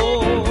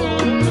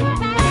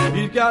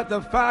 Got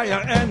the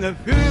fire and the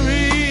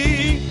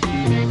fury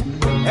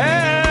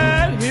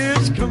at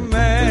his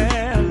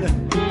command.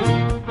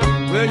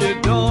 Well,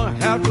 you don't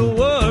have to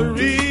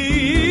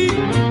worry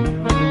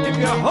if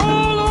you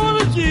hold on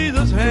to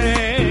Jesus'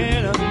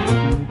 hand.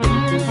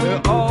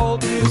 We'll all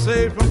be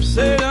safe from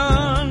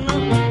Satan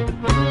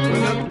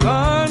when the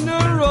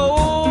thunder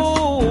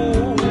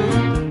rolls.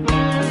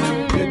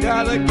 You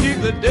gotta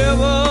keep the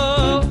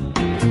devil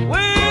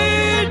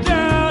way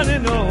down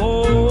in the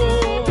hole.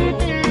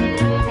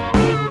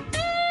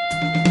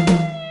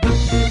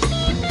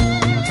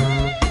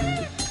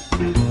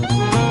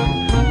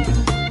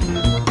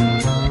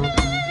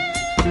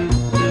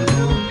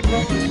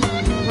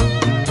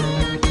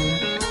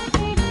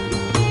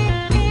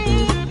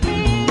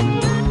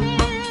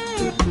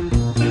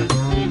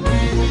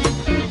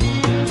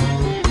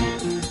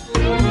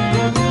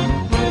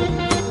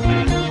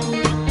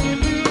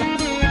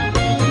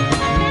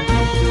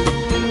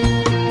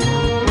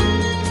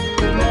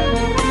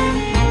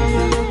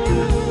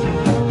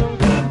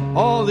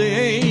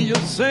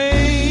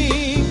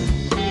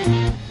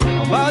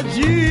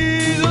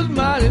 Jesus,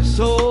 mighty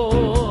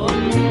soul,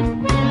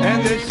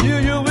 and they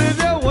shield you with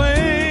their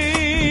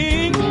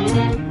wings,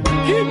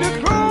 keep you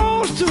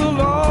close to the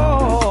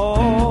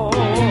Lord.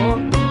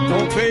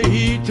 Don't pay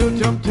heed to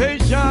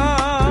temptation,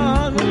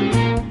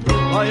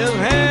 while his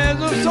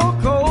hands are so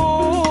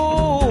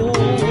cold.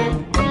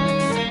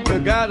 You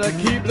gotta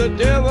keep the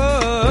devil